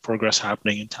positive progress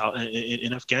happening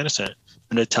in Afghanistan,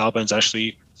 and the Taliban's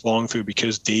actually following through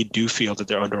because they do feel that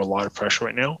they're under a lot of pressure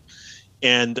right now,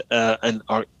 and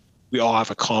we all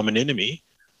have a common enemy,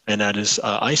 and that is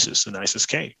ISIS and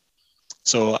ISIS-K.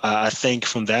 So I think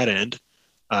from that end,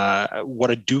 what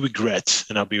I do regret,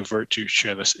 and I'll be avert to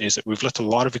share this, is that we've left a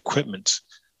lot of equipment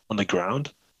on the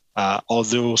ground.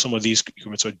 Although some of these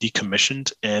equipments are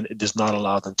decommissioned and it does not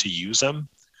allow them to use them,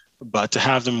 but to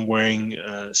have them wearing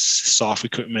soft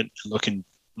equipment looking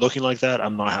like that,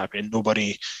 I'm not happy, and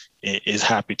nobody is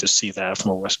happy to see that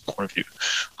from a Western point of view.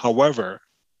 However,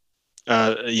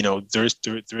 there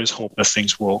is hope that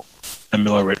things will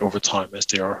ameliorate over time as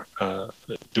they are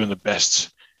doing the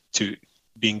best to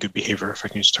be in good behavior, if I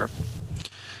can use the term.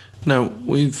 Now,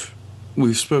 we've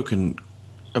spoken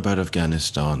about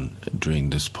Afghanistan during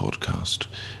this podcast,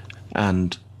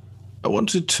 and I want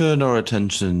to turn our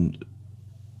attention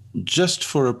just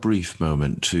for a brief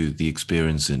moment to the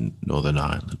experience in Northern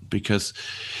Ireland, because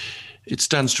it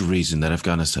stands to reason that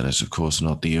Afghanistan is, of course,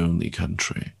 not the only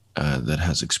country that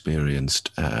has experienced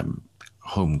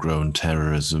homegrown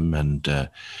terrorism and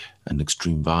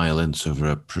extreme violence over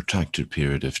a protracted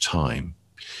period of time.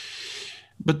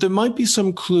 But there might be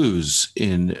some clues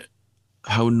in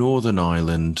how Northern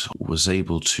Ireland was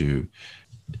able to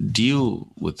deal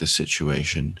with the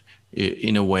situation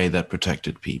in a way that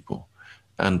protected people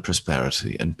and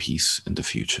prosperity and peace in the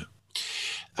future.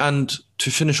 And to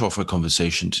finish off our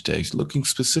conversation today, looking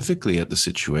specifically at the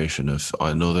situation of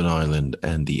Northern Ireland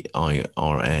and the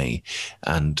IRA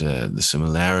and the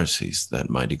similarities that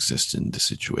might exist in the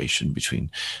situation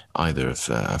between either of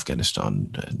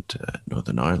Afghanistan and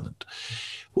Northern Ireland,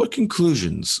 what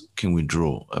conclusions can we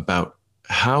draw about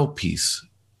how peace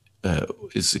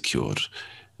is secured?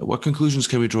 What conclusions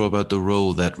can we draw about the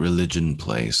role that religion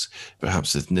plays,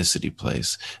 perhaps ethnicity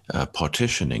plays,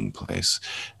 partitioning plays,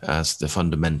 as the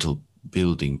fundamental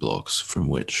building blocks from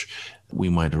which we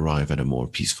might arrive at a more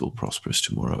peaceful, prosperous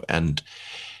tomorrow? And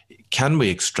can we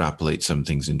extrapolate some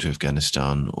things into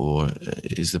Afghanistan, or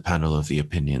is the panel of the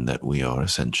opinion that we are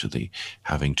essentially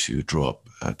having to draw up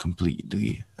a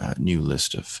completely new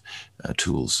list of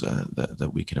tools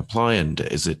that we can apply? And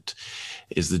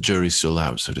is the jury still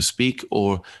out, so to speak,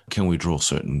 or can we draw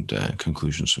certain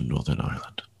conclusions from Northern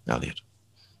Ireland? Eliot.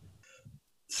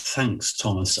 Thanks,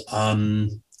 Thomas.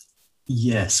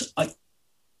 Yes,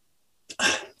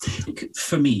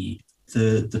 for me,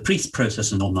 the peace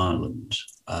process in Northern Ireland,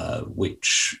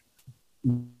 which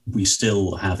we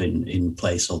still have in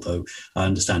place, although I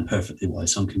understand perfectly why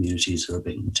some communities who are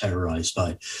being terrorized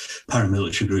by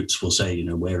paramilitary groups will say,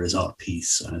 where is our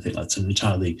peace? And I think that's an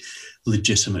entirely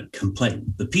legitimate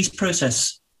complaint. The peace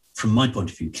process, from my point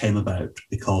of view, came about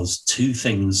because two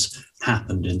things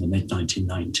happened in the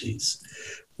mid-1990s,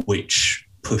 which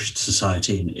pushed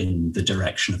society in the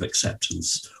direction of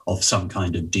acceptance of some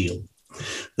kind of deal.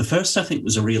 The first, I think,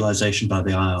 was a realization by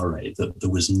the IRA that there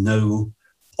was no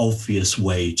obvious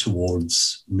way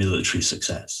towards military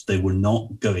success. They were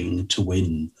not going to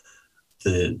win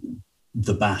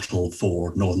the battle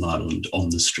for Northern Ireland on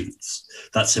the streets.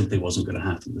 That simply wasn't going to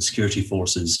happen. The security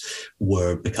forces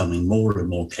were becoming more and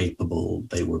more capable.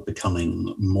 They were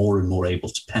becoming more and more able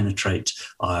to penetrate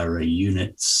IRA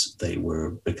units. They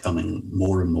were becoming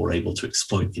more and more able to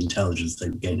exploit the intelligence they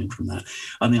were gaining from that.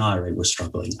 And the IRA was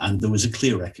struggling. And there was a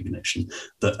clear recognition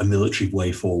that a military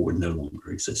way forward no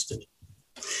longer existed.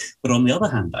 But on the other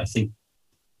hand, I think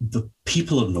the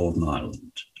people of Northern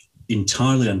Ireland,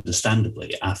 entirely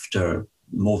understandably, after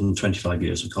more than 25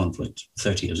 years of conflict,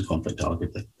 30 years of conflict,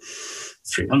 arguably,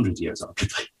 300 years,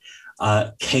 arguably,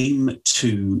 came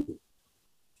to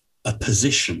a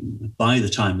position by the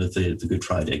time of the Good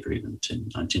Friday Agreement in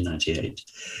 1998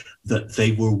 that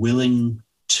they were willing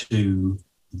to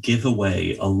give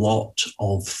away a lot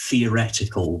of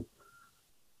theoretical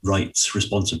rights,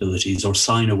 responsibilities, or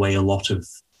sign away a lot of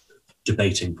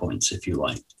debating points, if you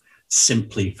like,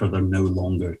 simply for there no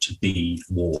longer to be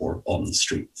war on the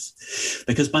streets.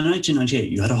 Because by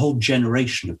 1998, you had a whole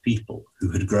generation of people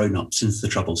who had grown up since the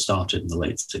Troubles started in the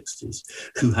late 60s,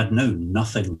 who had known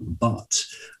nothing but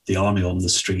the army on the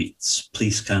streets,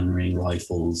 police carrying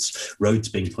rifles, roads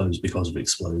being closed because of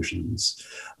explosions,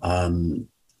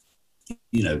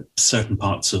 certain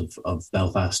parts of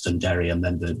Belfast and Derry, and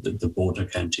then the border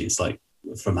counties like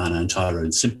Fermanagh and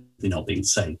Tyrone simply not being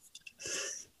safe.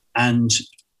 And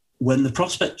when the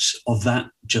prospect of that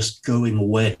just going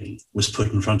away was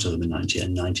put in front of them in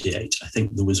 1998, I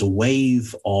think there was a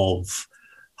wave of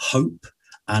hope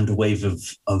and a wave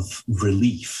of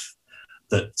relief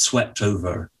that swept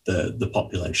over the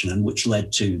population, and which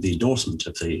led to the endorsement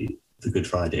of the Good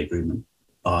Friday Agreement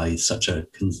by such a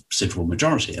considerable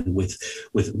majority, and with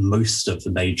most of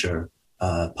the major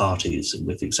parties,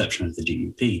 with the exception of the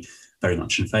DUP, very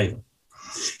much in favour.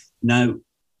 Now,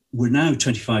 we're now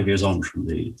 25 years on from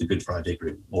the Good Friday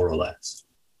Agreement, more or less.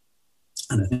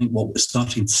 And I think what we're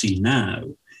starting to see now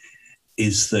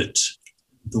is that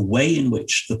the way in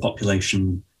which the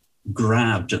population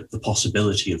grabbed at the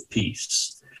possibility of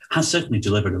peace has certainly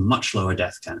delivered a much lower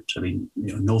death count. I mean,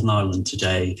 Northern Ireland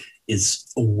today is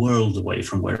a world away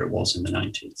from where it was in the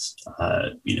 90s.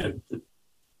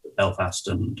 Belfast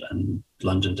and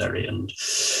Londonderry and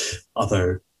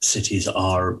other cities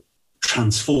are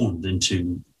transformed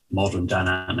into modern,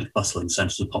 dynamic, bustling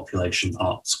centres of population,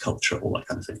 arts, culture, all that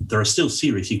kind of thing. There are still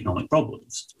serious economic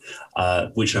problems,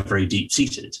 which are very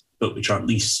deep-seated, but which are at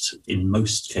least in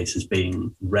most cases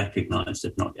being recognised,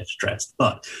 if not yet addressed.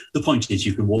 But the point is,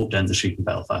 you can walk down the street in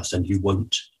Belfast and you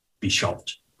won't be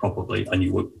shot, probably, and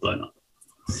you won't be blown up.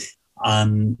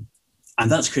 And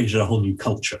that's created a whole new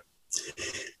culture.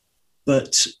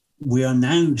 But we are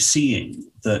now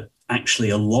seeing that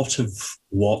actually a lot of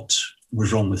what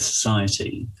was wrong with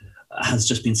society has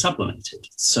just been sublimated.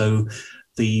 So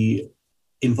the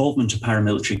involvement of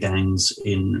paramilitary gangs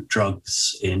in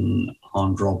drugs, in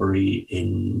armed robbery,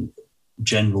 in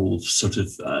general sort of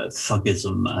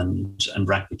thuggism and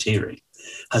racketeering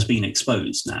has been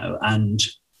exposed now. And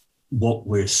what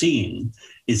we're seeing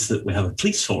is that we have a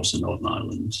police force in Northern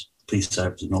Ireland, police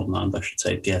service in Northern Ireland, I should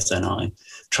say, PSNI,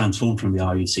 transformed from the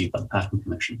RUC by the Patent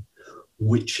Commission,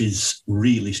 which is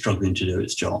really struggling to do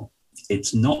its job.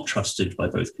 It's not trusted by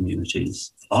both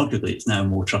communities. Arguably, it's now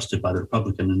more trusted by the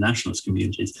Republican and nationalist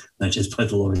communities than it is by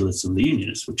the Loyalists and the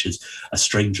Unionists, which is a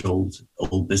strange old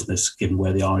business given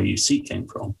where the RUC came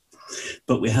from.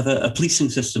 But we have a policing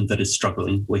system that is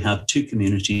struggling. We have two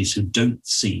communities who don't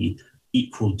see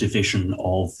equal division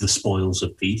of the spoils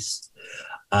of peace.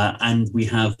 And we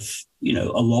have,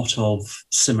 a lot of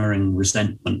simmering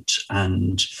resentment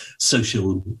and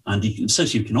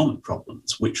socioeconomic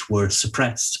problems, which were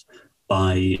suppressed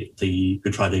by the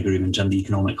Good Friday Agreement and the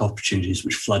economic opportunities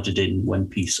which flooded in when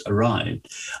peace arrived.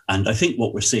 And I think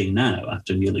what we're seeing now,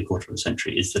 after nearly a quarter of a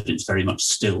century, is that it's very much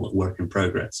still a work in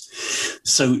progress.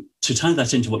 So to tie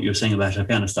that into what you were saying about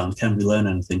Afghanistan, can we learn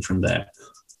anything from there?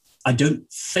 I don't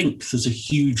think there's a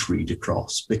huge read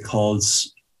across,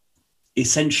 because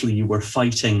essentially you were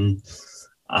fighting,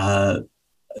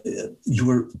 you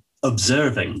were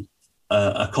observing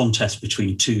a contest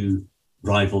between two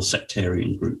rival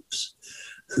sectarian groups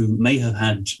who may have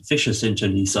had vicious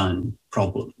internecine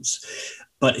problems,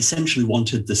 but essentially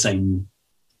wanted the same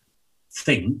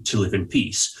thing, to live in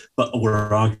peace, but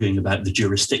were arguing about the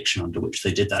jurisdiction under which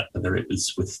they did that, whether it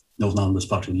was with Northern Ireland as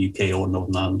part of the UK or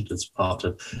Northern Ireland as part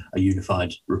of a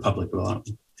unified Republic of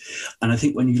Ireland. And I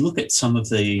think when you look at some of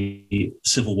the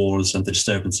civil wars and the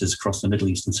disturbances across the Middle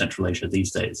East and Central Asia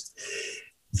these days,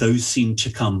 those seem to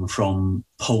come from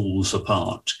poles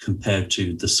apart compared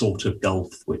to the sort of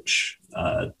gulf which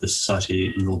the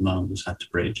society in Northern Ireland has had to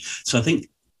bridge. So I think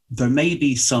there may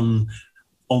be some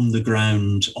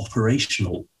on-the-ground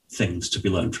operational things to be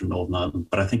learned from Northern Ireland,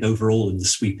 but I think overall in the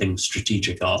sweeping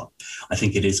strategic arc, I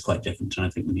think it is quite different, and I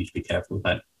think we need to be careful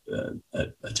about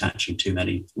attaching too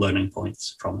many learning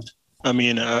points from it. I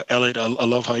mean, Eliot, I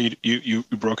love how you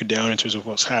broke it down in terms of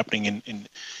what's happening in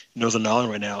Northern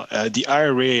Ireland right now. The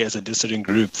IRA as a dissident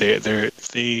group, I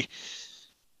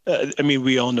mean,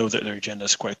 we all know that their agenda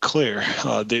is quite clear.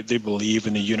 They believe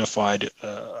in a unified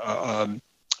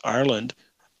Ireland.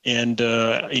 And,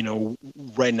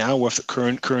 right now with the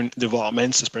current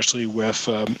developments, especially with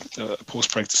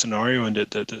post-Brexit scenario and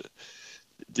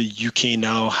the UK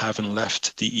now having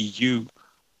left the EU,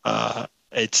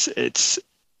 it's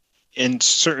in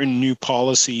certain new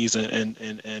policies and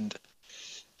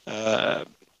they're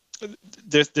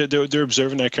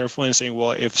observing that carefully and saying,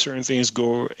 well, if certain things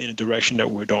go in a direction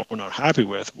that we're not happy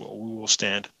with, well, we will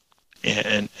stand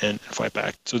and fight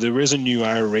back. So there is a new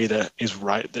IRA that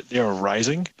they are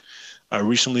rising.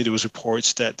 Recently, there was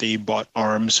reports that they bought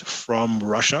arms from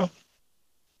Russia,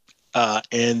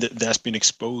 and that's been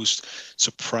exposed.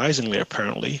 Surprisingly,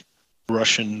 apparently,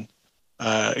 Russian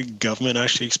government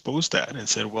actually exposed that and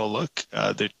said, "Well, look,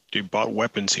 they bought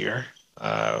weapons here.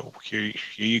 Here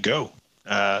you go."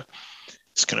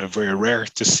 It's kind of very rare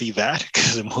to see that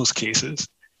because in most cases,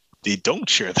 they don't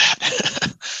share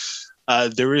that.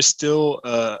 There is still,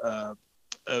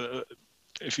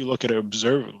 if you look at it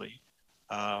observantly,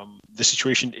 the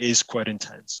situation is quite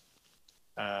intense.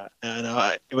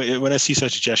 And when I see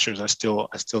such gestures, I still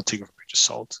take it with a pinch of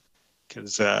salt,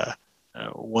 because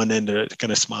one end they're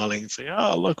kind of smiling and say,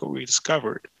 "Oh, look what we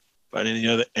discovered," but in the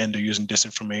other end they're using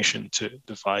disinformation to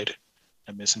divide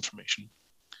and misinformation.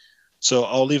 So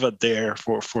I'll leave it there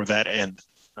for that end.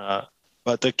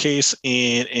 But the case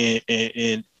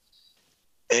in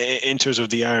terms of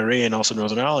the IRA and also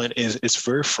Northern Ireland is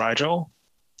very fragile.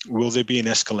 Will there be an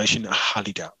escalation? I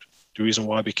highly doubt. The reason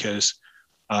why, because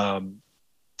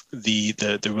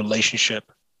the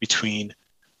relationship between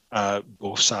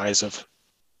both sides of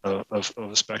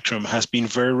the spectrum has been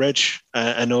very rich.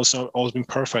 I know it's not always been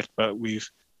perfect, but we've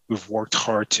worked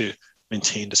hard to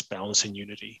maintain this balance and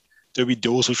unity. There'll be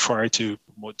those who try to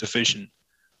promote division,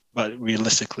 but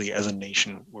realistically, as a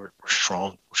nation, we're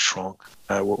strong.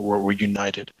 We're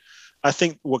united. I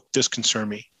think what does concern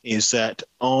me is that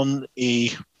on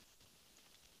a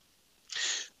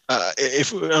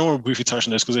if I want to briefly touch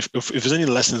on this, because if there's any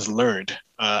lessons learned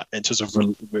in terms of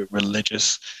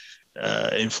religious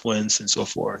influence and so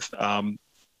forth,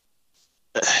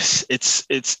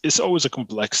 it's always a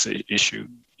complex issue.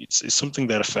 It's something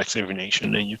that affects every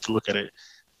nation, and you have to look at it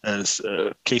as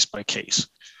case by case.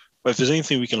 But if there's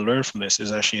anything we can learn from this,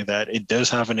 is actually that it does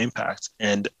have an impact,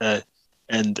 and I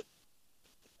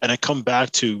come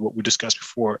back to what we discussed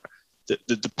before,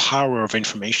 the power of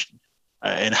information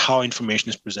and how information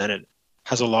is presented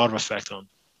has a lot of effect on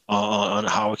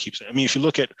how it keeps. I mean, if you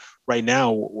look at right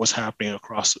now what's happening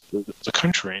across the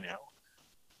country right now,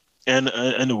 and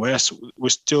the West, we're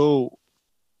still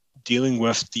dealing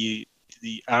with the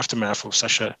aftermath of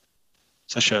such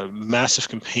a massive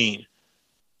campaign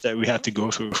that we had to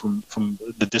go through from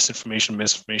the disinformation,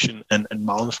 misinformation, and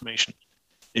malinformation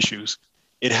issues.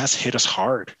 It has hit us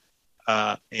hard,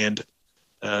 and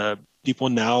people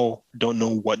now don't know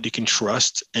what they can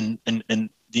trust, and the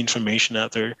information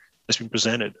out there that's been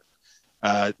presented.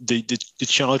 The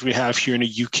challenge we have here in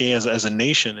the UK as a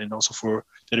nation, and also for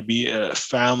there to be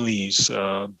families,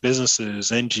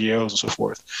 businesses, NGOs, and so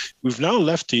forth. We've now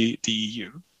left the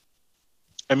EU.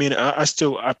 I mean,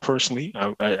 I personally,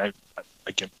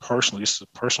 again, personally, this is a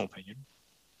personal opinion.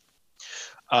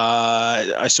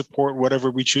 I support whatever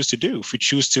we choose to do. If we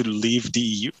choose to leave the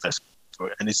EU, that's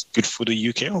good, and it's good for the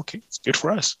UK. Okay, it's good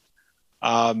for us.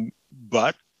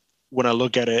 But when I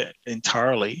look at it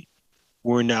entirely,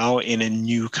 we're now in a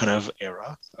new kind of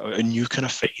era, a new kind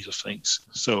of phase of things.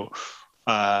 So,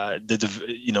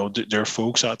 there are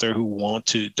folks out there who want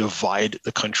to divide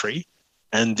the country,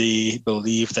 and they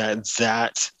believe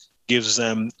that gives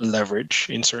them leverage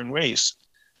in certain ways.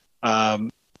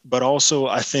 But also,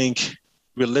 I think,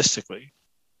 realistically,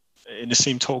 in the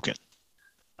same token,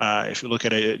 if you look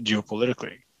at it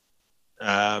geopolitically,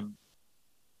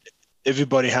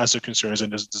 everybody has their concerns,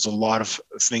 and there's a lot of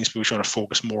things people are trying to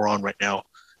focus more on right now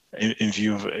in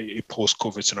view of a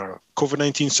post-COVID scenario.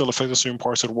 COVID-19 still affects certain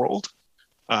parts of the world.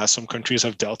 Some countries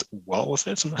have dealt well with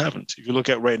it, some haven't. If you look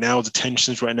at right now, the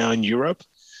tensions right now in Europe,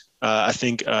 I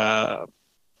think a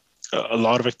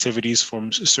lot of activities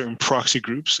from certain proxy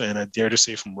groups, and I dare to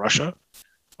say from Russia,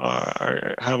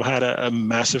 have had a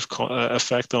massive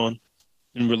effect in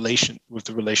relation with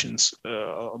the relations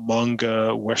among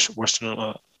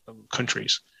Western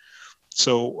countries.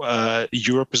 So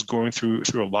Europe is going through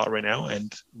a lot right now,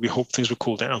 and we hope things will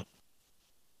cool down.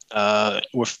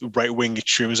 With right-wing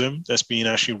extremism that's been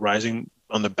actually rising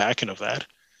on the back end of that,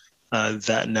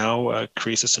 that now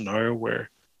creates a scenario where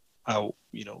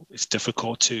it's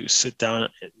difficult to sit down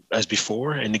as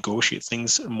before and negotiate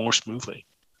things more smoothly.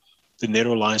 The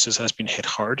NATO alliances has been hit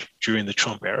hard during the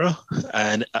Trump era,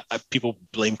 and people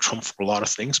blame Trump for a lot of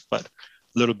things, but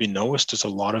little bit noticed, there's a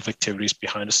lot of activities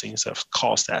behind the scenes that have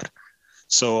caused that.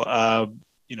 So, I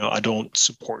don't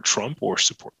support Trump or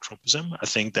support Trumpism. I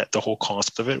think that the whole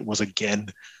concept of it was, again,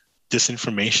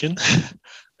 disinformation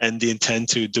and the intent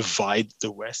to divide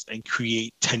the West and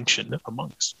create tension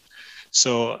amongst.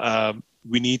 So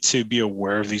we need to be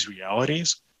aware of these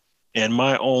realities. And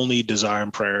my only desire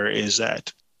and prayer is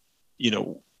that,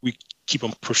 we keep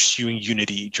on pursuing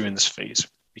unity during this phase,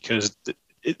 because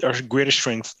our greatest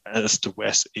strength as the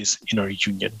West is in our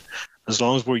union. As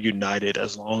long as we're united,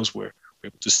 as long as we're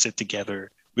able to sit together,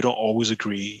 we don't always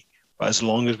agree, but as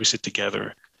long as we sit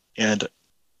together and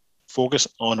focus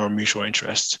on our mutual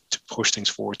interests to push things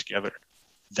forward together,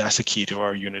 that's the key to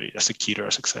our unity. That's the key to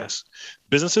our success.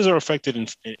 Businesses are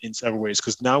affected in several ways,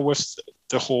 because now with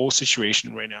the whole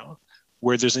situation right now,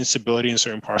 where there's instability in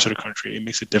certain parts of the country, it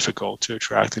makes it difficult to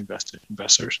attract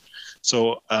investors.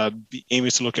 So the aim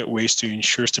is to look at ways to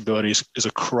ensure stability is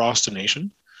across the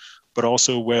nation, but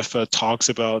also with talks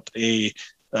about a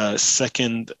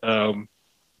second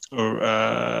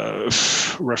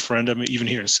referendum, even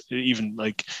here, even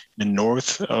like in the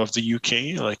north of the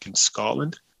UK, like in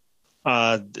Scotland,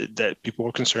 that people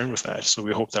are concerned with that. So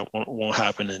we hope that won't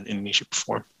happen in any shape or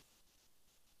form.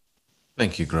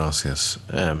 Thank you, Gracias.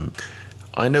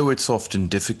 I know it's often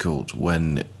difficult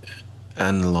when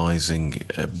analyzing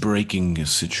a breaking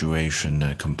situation,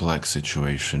 a complex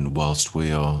situation, whilst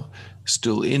we are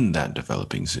still in that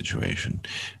developing situation.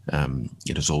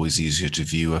 It is always easier to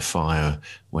view a fire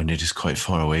when it is quite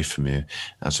far away from you,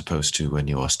 as opposed to when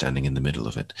you are standing in the middle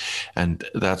of it. And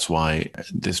that's why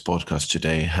this podcast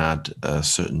today had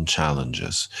certain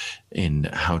challenges in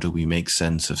how do we make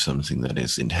sense of something that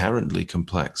is inherently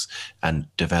complex and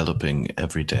developing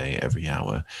every day, every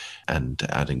hour, and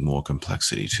adding more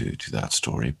complexity to that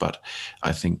story. But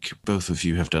I think both of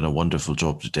you have done a wonderful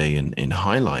job today in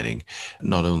highlighting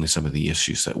not only some of the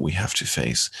issues that we have to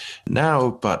face now,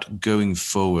 but going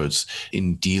forwards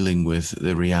in dealing with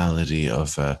the reality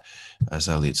of, as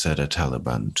Eliot said, a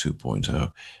Taliban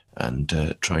 2.0,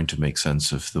 and trying to make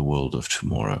sense of the world of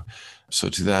tomorrow. So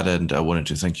to that end, I wanted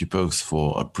to thank you both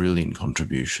for a brilliant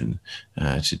contribution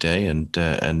today, and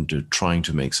trying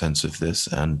to make sense of this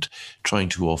and trying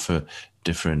to offer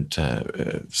different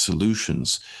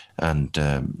solutions and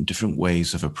different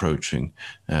ways of approaching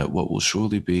what will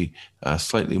surely be a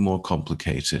slightly more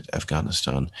complicated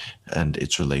Afghanistan and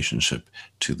its relationship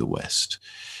to the West.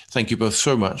 Thank you both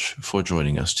so much for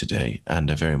joining us today, and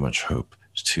I very much hope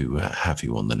to have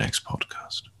you on the next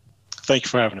podcast. Thank you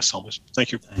for having us, Thomas.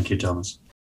 Thank you. Thank you, Thomas.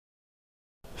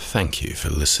 Thank you for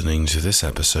listening to this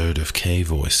episode of K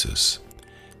Voices.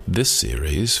 This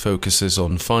series focuses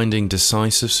on finding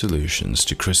decisive solutions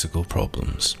to critical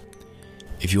problems.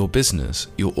 If your business,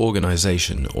 your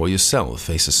organization, or yourself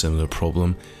face a similar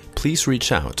problem, please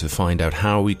reach out to find out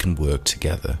how we can work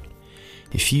together.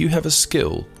 If you have a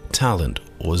skill, talent,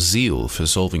 or zeal for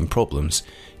solving problems,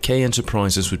 K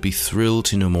Enterprises would be thrilled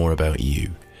to know more about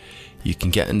you. You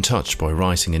can get in touch by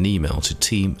writing an email to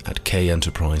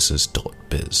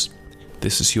team@kenterprises.biz.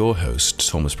 This is your host,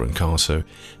 Thomas Brancato,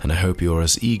 and I hope you're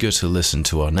as eager to listen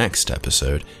to our next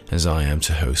episode as I am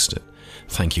to host it.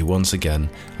 Thank you once again,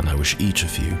 and I wish each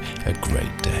of you a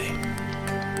great day.